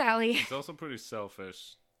he needs Sally. He's also pretty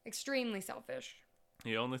selfish. Extremely selfish.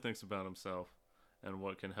 He only thinks about himself and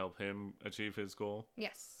what can help him achieve his goal.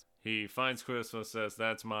 Yes. He finds Christmas, says,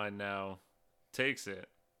 that's mine now, takes it,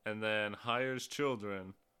 and then hires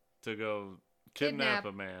children to go kidnap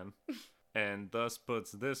a man, and thus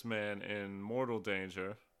puts this man in mortal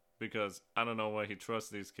danger, because I don't know why he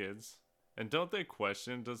trusts these kids. And don't they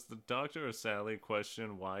question, does the doctor or Sally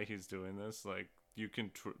question why he's doing this? Like, do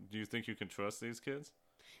you think you can trust these kids?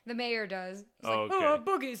 The mayor does. He's Oh, like, okay. oh,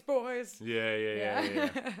 boogies, boys. Yeah.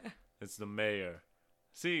 It's the mayor.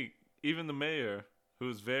 See, even the mayor,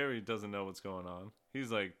 who's doesn't know what's going on.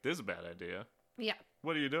 He's like, this is a bad idea. Yeah.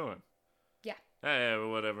 What are you doing? Yeah. Hey,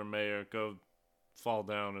 whatever, mayor. Go fall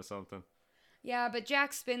down or something. Yeah, but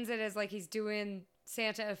Jack spins it as like he's doing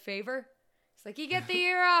Santa a favor. It's like, you get the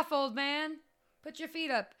year off, old man. Put your feet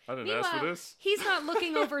up. I didn't ask for this. He's not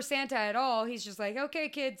looking over Santa at all. He's just like, okay,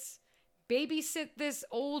 kids, babysit this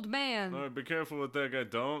old man. All right, be careful with that guy.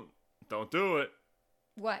 Don't do it.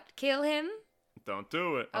 What? Kill him? Don't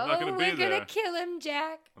do it. I'm not going to be there. We're going to kill him,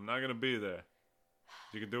 Jack. I'm not going to be there.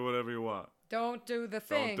 You can do whatever you want. Don't do the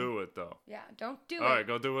thing. Don't do it, though. Yeah, don't do it. All right,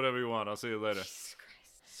 go do whatever you want. I'll see you later. Jesus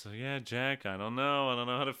Christ. So, yeah, Jack, I don't know. I don't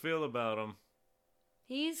know how to feel about him.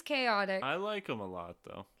 He's chaotic. I like him a lot,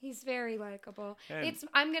 though. He's very likable. And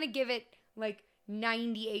I'm going to give it like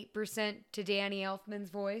 98% to Danny Elfman's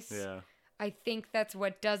voice. yeah. I think that's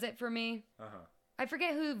what does it for me. Uh-huh. I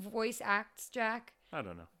forget who voice acts Jack, I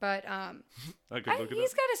don't know. but I could look it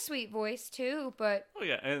he's up. got a sweet voice too, but Oh,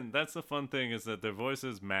 yeah, and that's the fun thing is that their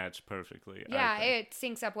voices match perfectly. I yeah, think. it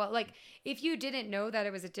syncs up well. Like, if you didn't know that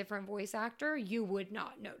it was a different voice actor, you would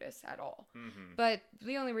not notice at all. Mm-hmm. But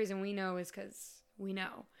the only reason we know is because we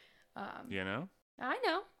know. You know? I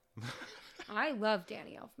know. I love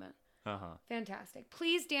Danny Elfman. Uh-huh. Fantastic.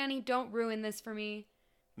 Please, Danny, don't ruin this for me.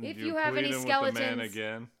 If You're you have any pleading with the skeletons, man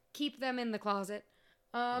again, keep them in the closet.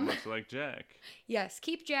 much like Jack. Yes,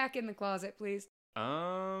 keep Jack in the closet, please.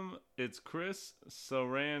 It's Chris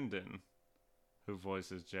Sarandon who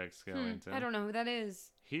voices Jack Skellington. I don't know who that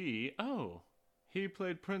is. He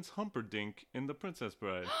played Prince Humperdinck in The Princess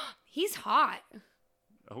Bride. He's hot.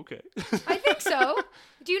 Okay. I think so.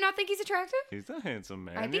 Do you not think he's attractive? He's a handsome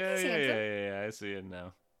man. I think yeah, he's yeah, handsome. Yeah, I see it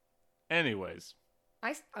now. Anyways,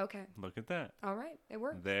 Okay. look at that. All right. It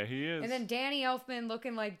worked. There he is. And then Danny Elfman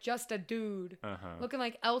looking like just a dude. Uh-huh. Looking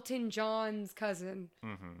like Elton John's cousin.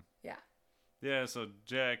 Mm-hmm. Yeah. Yeah, so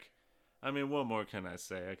Jack, I mean, what more can I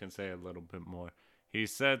say? I can say a little bit more. He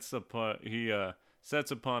sets upon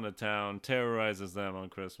a town, terrorizes them on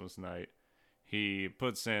Christmas night. He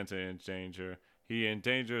puts Santa in danger. He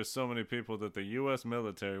endangers so many people that the U.S.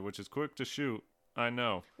 military, which is quick to shoot, I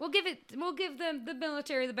know. We'll give them the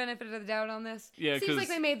military the benefit of the doubt on this. Yeah, seems like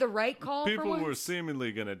they made the right call. People for once. were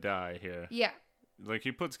seemingly gonna die here. Yeah. Like,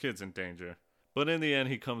 he puts kids in danger. But in the end,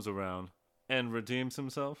 he comes around and redeems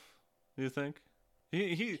himself, you think?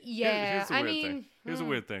 Yeah, Here's a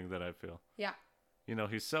weird thing that I feel. Yeah. You know,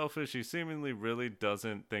 he's selfish. He seemingly really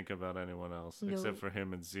doesn't think about anyone else No. except for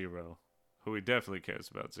him and Zero, who he definitely cares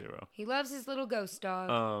about Zero. He loves his little ghost dog.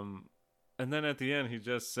 And then at the end, he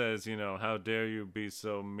just says, you know, how dare you be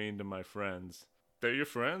so mean to my friends? They're your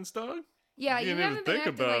friends, dog? Yeah, you you didn't haven't even been think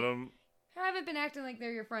acting about like, them. haven't been acting like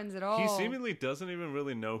they're your friends at all. He seemingly doesn't even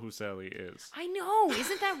really know who Sally is. I know.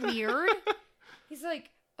 Isn't that weird? He's like,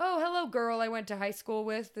 oh, hello, girl I went to high school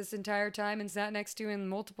with this entire time and sat next to in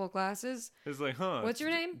multiple classes. It's like, huh? What's your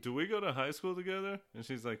name? Do we go to high school together? And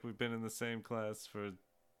she's like, we've been in the same class for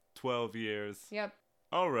 12 years. Yep.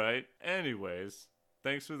 All right. Anyways,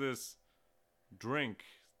 thanks for this drink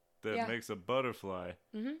that makes a butterfly.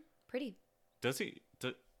 Mm-hmm. Pretty. Does he?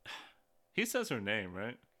 He says her name,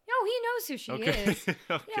 right? No, he knows who she Okay. is.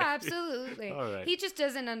 Okay. Yeah, absolutely. All right. He just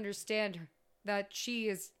doesn't understand that she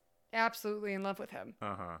is absolutely in love with him.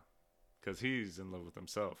 Uh-huh. Because he's in love with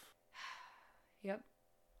himself. Yep.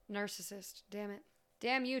 Narcissist. Damn it.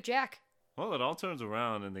 Damn you, Jack. Well, it all turns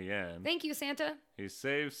around in the end. Thank you, Santa. He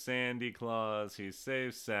saves Sandy Claus, he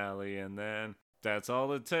saves Sally, and then that's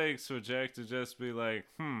all it takes for Jack to just be like,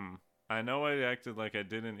 I know I acted like I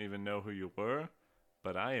didn't even know who you were,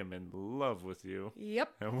 but I am in love with you. Yep.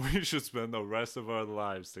 And we should spend the rest of our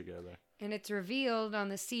lives together. And it's revealed on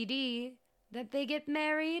the CD that they get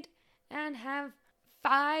married and have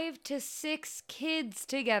 5 to 6 kids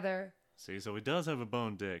together. See, so he does have a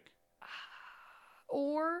bone dick.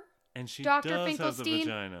 Or And she Dr. does have the Finkelstein,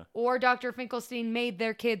 vagina. or Dr. Finkelstein made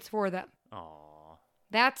their kids for them. Aww.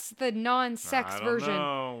 That's the non-sex version. I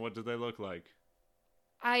don't know. What do they look like?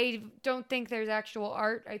 I don't think there's actual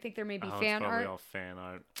art. I think there may be It's fan probably art. all fan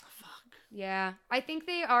art. Fuck. Yeah. I think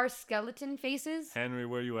they are skeleton faces. Henry,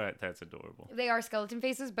 where you at? That's adorable. They are skeleton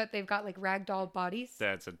faces, but they've got like ragdoll bodies.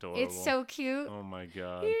 That's adorable. It's so cute. Oh my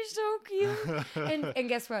god. You're so cute. and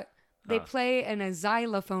guess what? They play in a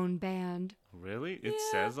xylophone band. Really? It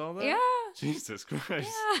Yeah. says all that? Yeah. Jesus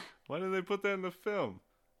Christ. Yeah. Why did they put that in the film?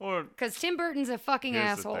 Or Because Tim Burton's a fucking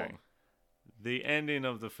here's asshole. the thing. The ending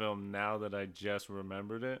of the film, now that I just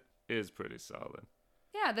remembered it, is pretty solid.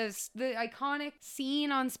 Yeah, the iconic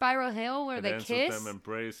scene on Spiral Hill where It they ends kiss. with them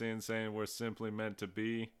embracing, saying we're simply meant to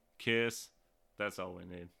be. Kiss. That's all we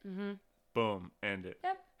need. Mm-hmm. Boom. End it.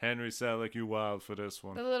 Yep. Henry Selick, you wild for this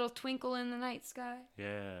one. The little twinkle in the night sky.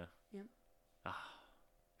 Yeah. Yep.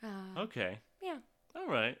 Ah. Okay. Yeah. All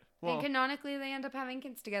right. Well, And canonically, they end up having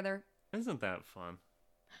kids together. isn't that fun?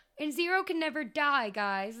 And Zero can never die,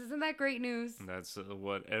 guys. Isn't that great news? And that's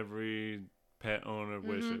what every pet owner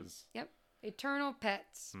wishes. Yep. Eternal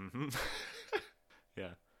pets. Hmm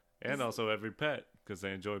Yeah. And also every pet, because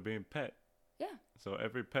they enjoy being pet. Yeah. So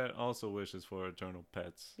every pet also wishes for eternal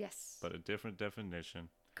pets. Yes. But a different definition.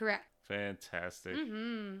 Correct. Fantastic.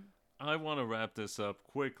 Mm-hmm. I want to wrap this up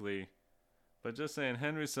quickly, but just saying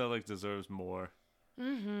Henry Selick deserves more.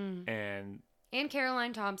 Mm-hmm. And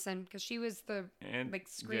Caroline Thompson, because she was the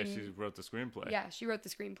screen. Yeah, she wrote the screenplay. Yeah, she wrote the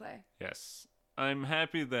screenplay. Yes. I'm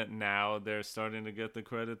happy that now they're starting to get the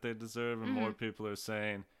credit they deserve, and more people are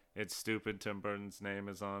saying it's stupid Tim Burton's name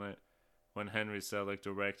is on it when Henry Selick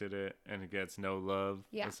directed it and it gets no love.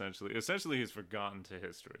 Yeah. Essentially he's forgotten to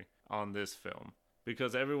history on this film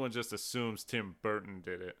because everyone just assumes Tim Burton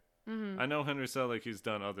did it. Mm-hmm. I know Henry Selick, he's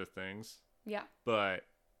done other things, Yeah. but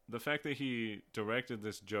the fact that he directed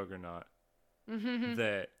this juggernaut Mm-hmm.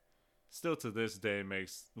 that still to this day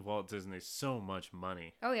makes Walt Disney so much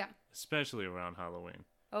money, Oh, yeah. especially around Halloween.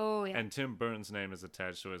 Oh, yeah. And Tim Burton's name is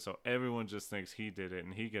attached to it, so everyone just thinks he did it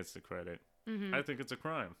and he gets the credit. Mm-hmm. I think it's a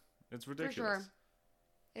crime. It's ridiculous. For sure.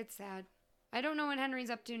 It's sad. I don't know what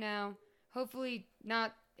Henry's up to now. Hopefully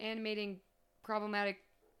not animating problematic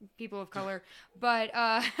people of color, but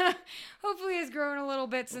hopefully has grown a little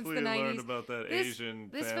bit since Hopefully the you 90s. learned about that Asian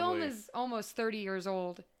This family. film is almost 30 years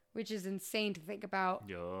old, which is insane to think about.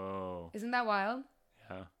 Yo. Isn't that wild?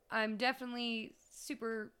 Yeah. I'm definitely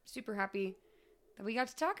super, super happy that we got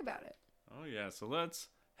to talk about it. Oh, yeah. So let's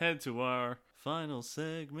head to our final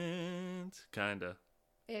segment. Kinda.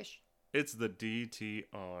 Ish. It's the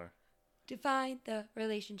DTR. Define the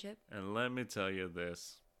relationship. And let me tell you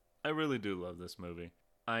this. I really do love this movie.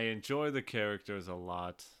 I enjoy the characters a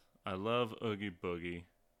lot. I love Oogie Boogie.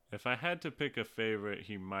 If I had to pick a favorite,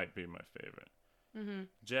 he might be my favorite. Mm-hmm.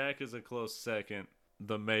 Jack is a close second.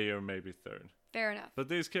 The mayor maybe third. Fair enough. But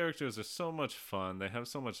these characters are so much fun. They have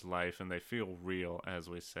so much life and they feel real, as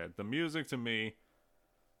we said. The music to me,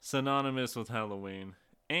 synonymous with Halloween.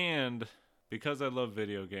 And because I love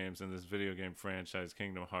video games and this video game franchise,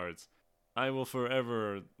 Kingdom Hearts, I will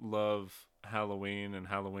forever love Halloween and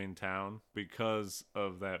Halloween Town because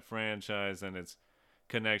of that franchise and its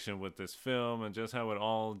connection with this film and just how it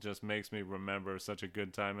all just makes me remember such a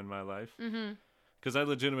good time in my life. Mm-hmm. Because I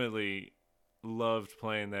legitimately loved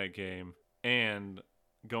playing that game and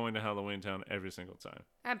going to Halloween Town every single time.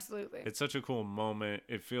 Absolutely. It's such a cool moment.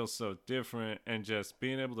 It feels so different. And just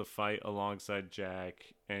being able to fight alongside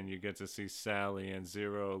Jack and you get to see Sally and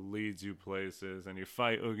Zero leads you places and you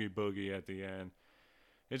fight Oogie Boogie at the end.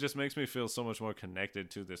 It just makes me feel so much more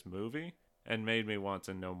connected to this movie and made me want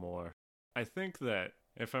to know more. I think that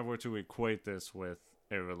if I were to equate this with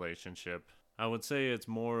a relationship, I would say it's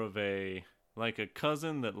more of a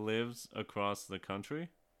cousin that lives across the country.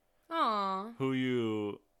 Aww. Who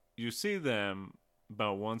you see them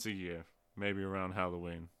about once a year, maybe around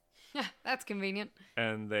Halloween. Yeah, that's convenient.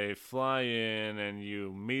 And they fly in and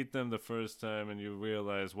you meet them the first time and you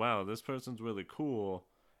realize, wow, this person's really cool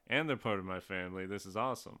and they're part of my family. This is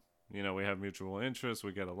awesome. You know, we have mutual interests.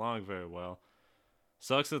 We get along very well.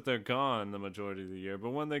 Sucks that they're gone the majority of the year, but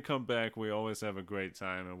when they come back, we always have a great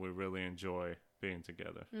time and we really enjoy being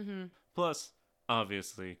together. Mm-hmm. Plus,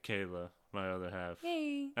 obviously, Kayla, my other half,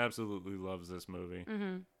 Yay. absolutely loves this movie.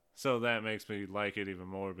 Mm-hmm. So that makes me like it even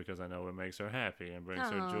more because I know it makes her happy and brings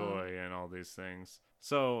her Aw. joy and all these things.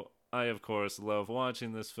 So I, of course, love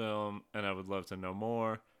watching this film, and I would love to know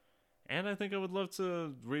more. And I think I would love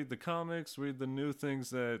to read the comics, read the new things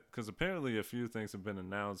that... Because apparently a few things have been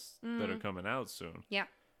announced that are coming out soon. Yeah.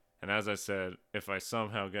 And as I said, if I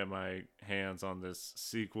somehow get my hands on this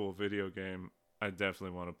sequel video game, I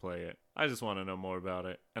definitely want to play it. I just want to know more about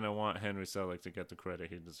it, and I want Henry Selick to get the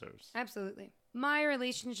credit he deserves. Absolutely. My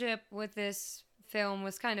relationship with this film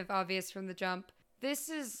was kind of obvious from the jump.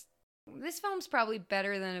 This film's probably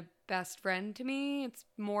better than a best friend to me. It's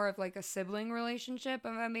more of like a sibling relationship,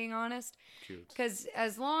 if I'm being honest. Cute. Because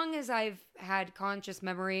as long as I've had conscious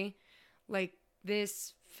memory, like,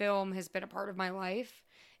 this film has been a part of my life.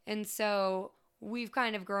 And so we've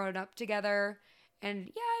kind of grown up together.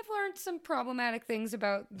 And yeah, I've learned some problematic things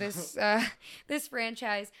about this this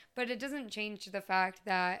franchise, but it doesn't change the fact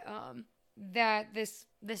that that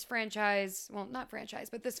this franchise, well, not franchise,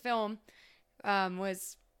 but this film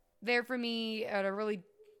was there for me at a really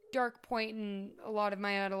dark point in a lot of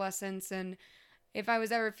my adolescence. And if I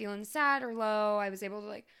was ever feeling sad or low, I was able to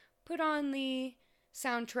like put on the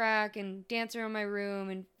soundtrack and dance around my room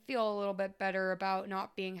and feel a little bit better about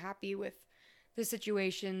not being happy with the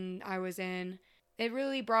situation I was in. It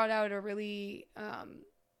really brought out the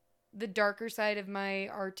darker side of my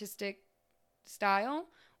artistic style,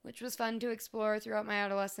 which was fun to explore throughout my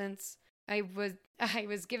adolescence. I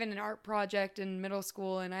was given an art project in middle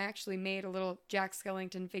school, and I actually made a little Jack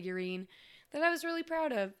Skellington figurine that I was really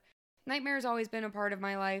proud of. Nightmare has always been a part of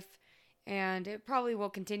my life, and it probably will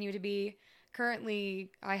continue to be.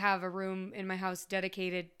 Currently, I have a room in my house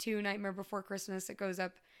dedicated to Nightmare Before Christmas. It goes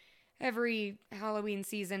up every Halloween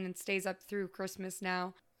season and stays up through Christmas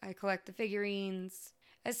now. I collect the figurines.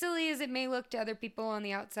 As silly as it may look to other people on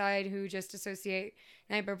the outside who just associate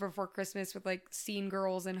Nightmare Before Christmas with like Scene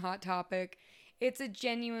Girls and Hot Topic, it's a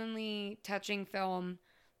genuinely touching film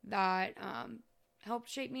that helped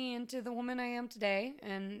shape me into the woman I am today,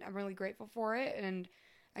 and I'm really grateful for it. And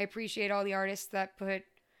I appreciate all the artists that put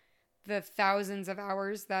the thousands of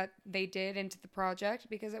hours that they did into the project,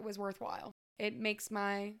 because it was worthwhile. It makes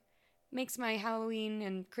my Halloween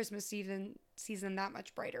and Christmas season that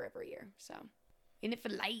much brighter every year. So, in it for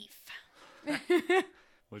life.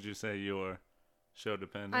 Would you say you're show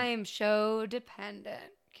dependent? I am show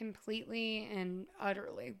dependent, completely and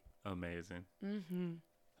utterly. Amazing. Mm-hmm.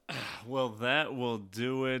 Well, that will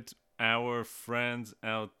do it. Our friends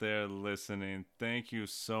out there listening, thank you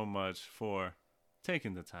so much for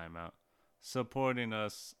taking the time out, supporting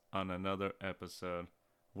us on another episode.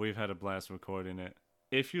 We've had a blast recording it.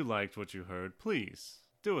 If you liked what you heard, please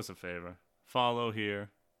do us a favor. Follow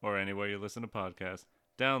here or anywhere you listen to podcasts.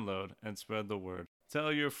 Download and spread the word.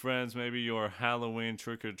 Tell your friends, maybe your Halloween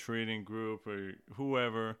trick-or-treating group or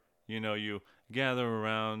whoever, you gather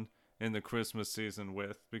around in the Christmas season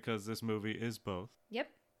with, because this movie is both. Yep.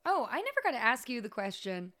 Oh, I never got to ask you the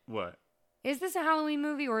question. What? Is this a Halloween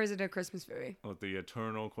movie or is it a Christmas movie? Oh, the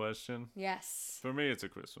eternal question? Yes. For me, it's a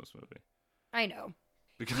Christmas movie. I know.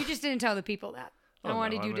 Because you just didn't tell the people that. I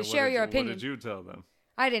wanted you to what share your opinion. What did you tell them?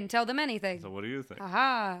 I didn't tell them anything. So what do you think?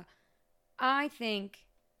 Aha. I think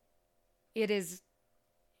it is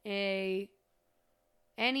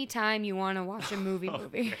anytime you want to watch a movie.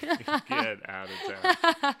 Get out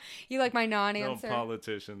of town. You like my non-answer? No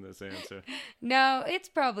politician this answer. No, it's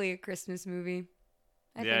probably a Christmas movie.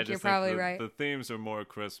 I think you're probably right. The themes are more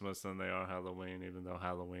Christmas than they are Halloween, even though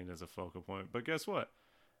Halloween is a focal point. But guess what?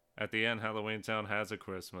 At the end, Halloween Town has a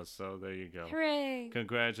Christmas, so there you go. Hooray!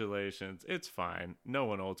 Congratulations. It's fine. No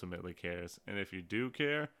one ultimately cares. And if you do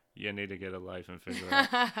care, you need to get a life and figure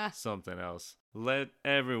out something else. Let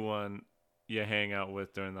everyone you hang out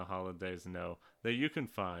with during the holidays know that you can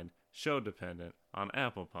find Show Dependent on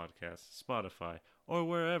Apple Podcasts, Spotify, or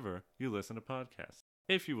wherever you listen to podcasts.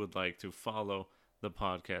 If you would like to follow the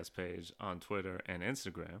podcast page on Twitter and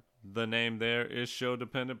Instagram, the name there is Show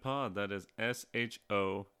Dependent Pod. That is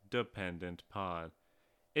SHO Dependent Pod.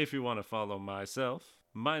 If you want to follow myself,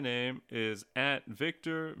 my name is at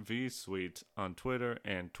Victor V Sweet on Twitter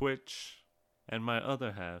and Twitch. And my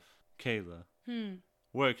other half, Kayla.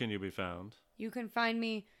 Where can you be found? You can find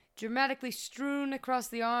me dramatically strewn across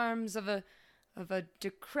the arms of a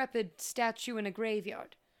decrepit statue in a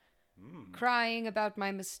graveyard, crying about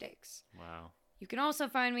my mistakes. Wow. You can also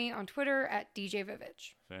find me on Twitter at DJ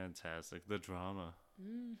Vivitch. Fantastic. The drama.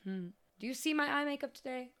 Mm-hmm. Do you see my eye makeup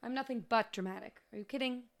today? I'm nothing but dramatic. Are you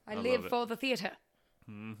kidding? I live for the theater.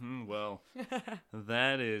 Well,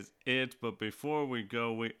 that is it. But before we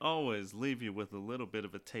go, we always leave you with a little bit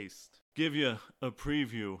of a taste. Give you a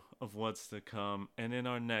preview of what's to come. And in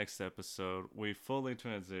our next episode, we fully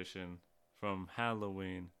transition from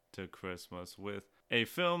Halloween to Christmas with A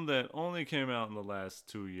film that only came out in the last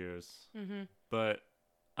 2 years, but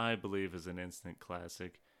I believe is an instant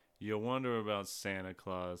classic. You wonder about Santa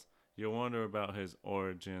Claus. You wonder about his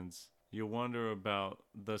origins. You wonder about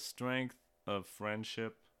the strength of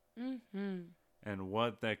friendship and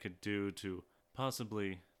what that could do to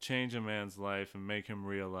possibly change a man's life and make him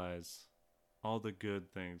realize all the good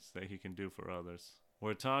things that he can do for others.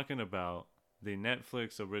 We're talking about the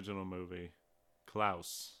Netflix original movie,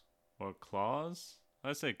 Klaus. Or Claus?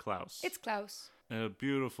 I say Klaus. It's Klaus. A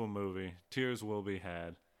beautiful movie. Tears will be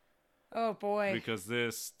had. Oh, boy. Because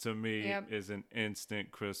this, to me, is an instant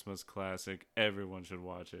Christmas classic. Everyone should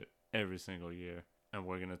watch it every single year. And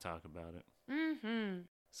we're going to talk about it.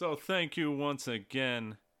 So thank you once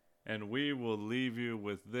again. And we will leave you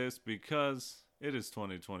with this because it is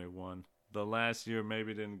 2021. The last year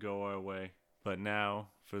maybe didn't go our way. But now,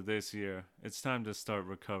 for this year, it's time to start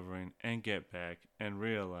recovering and get back and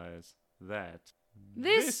realize that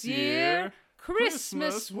this year,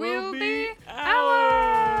 Christmas will be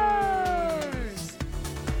ours!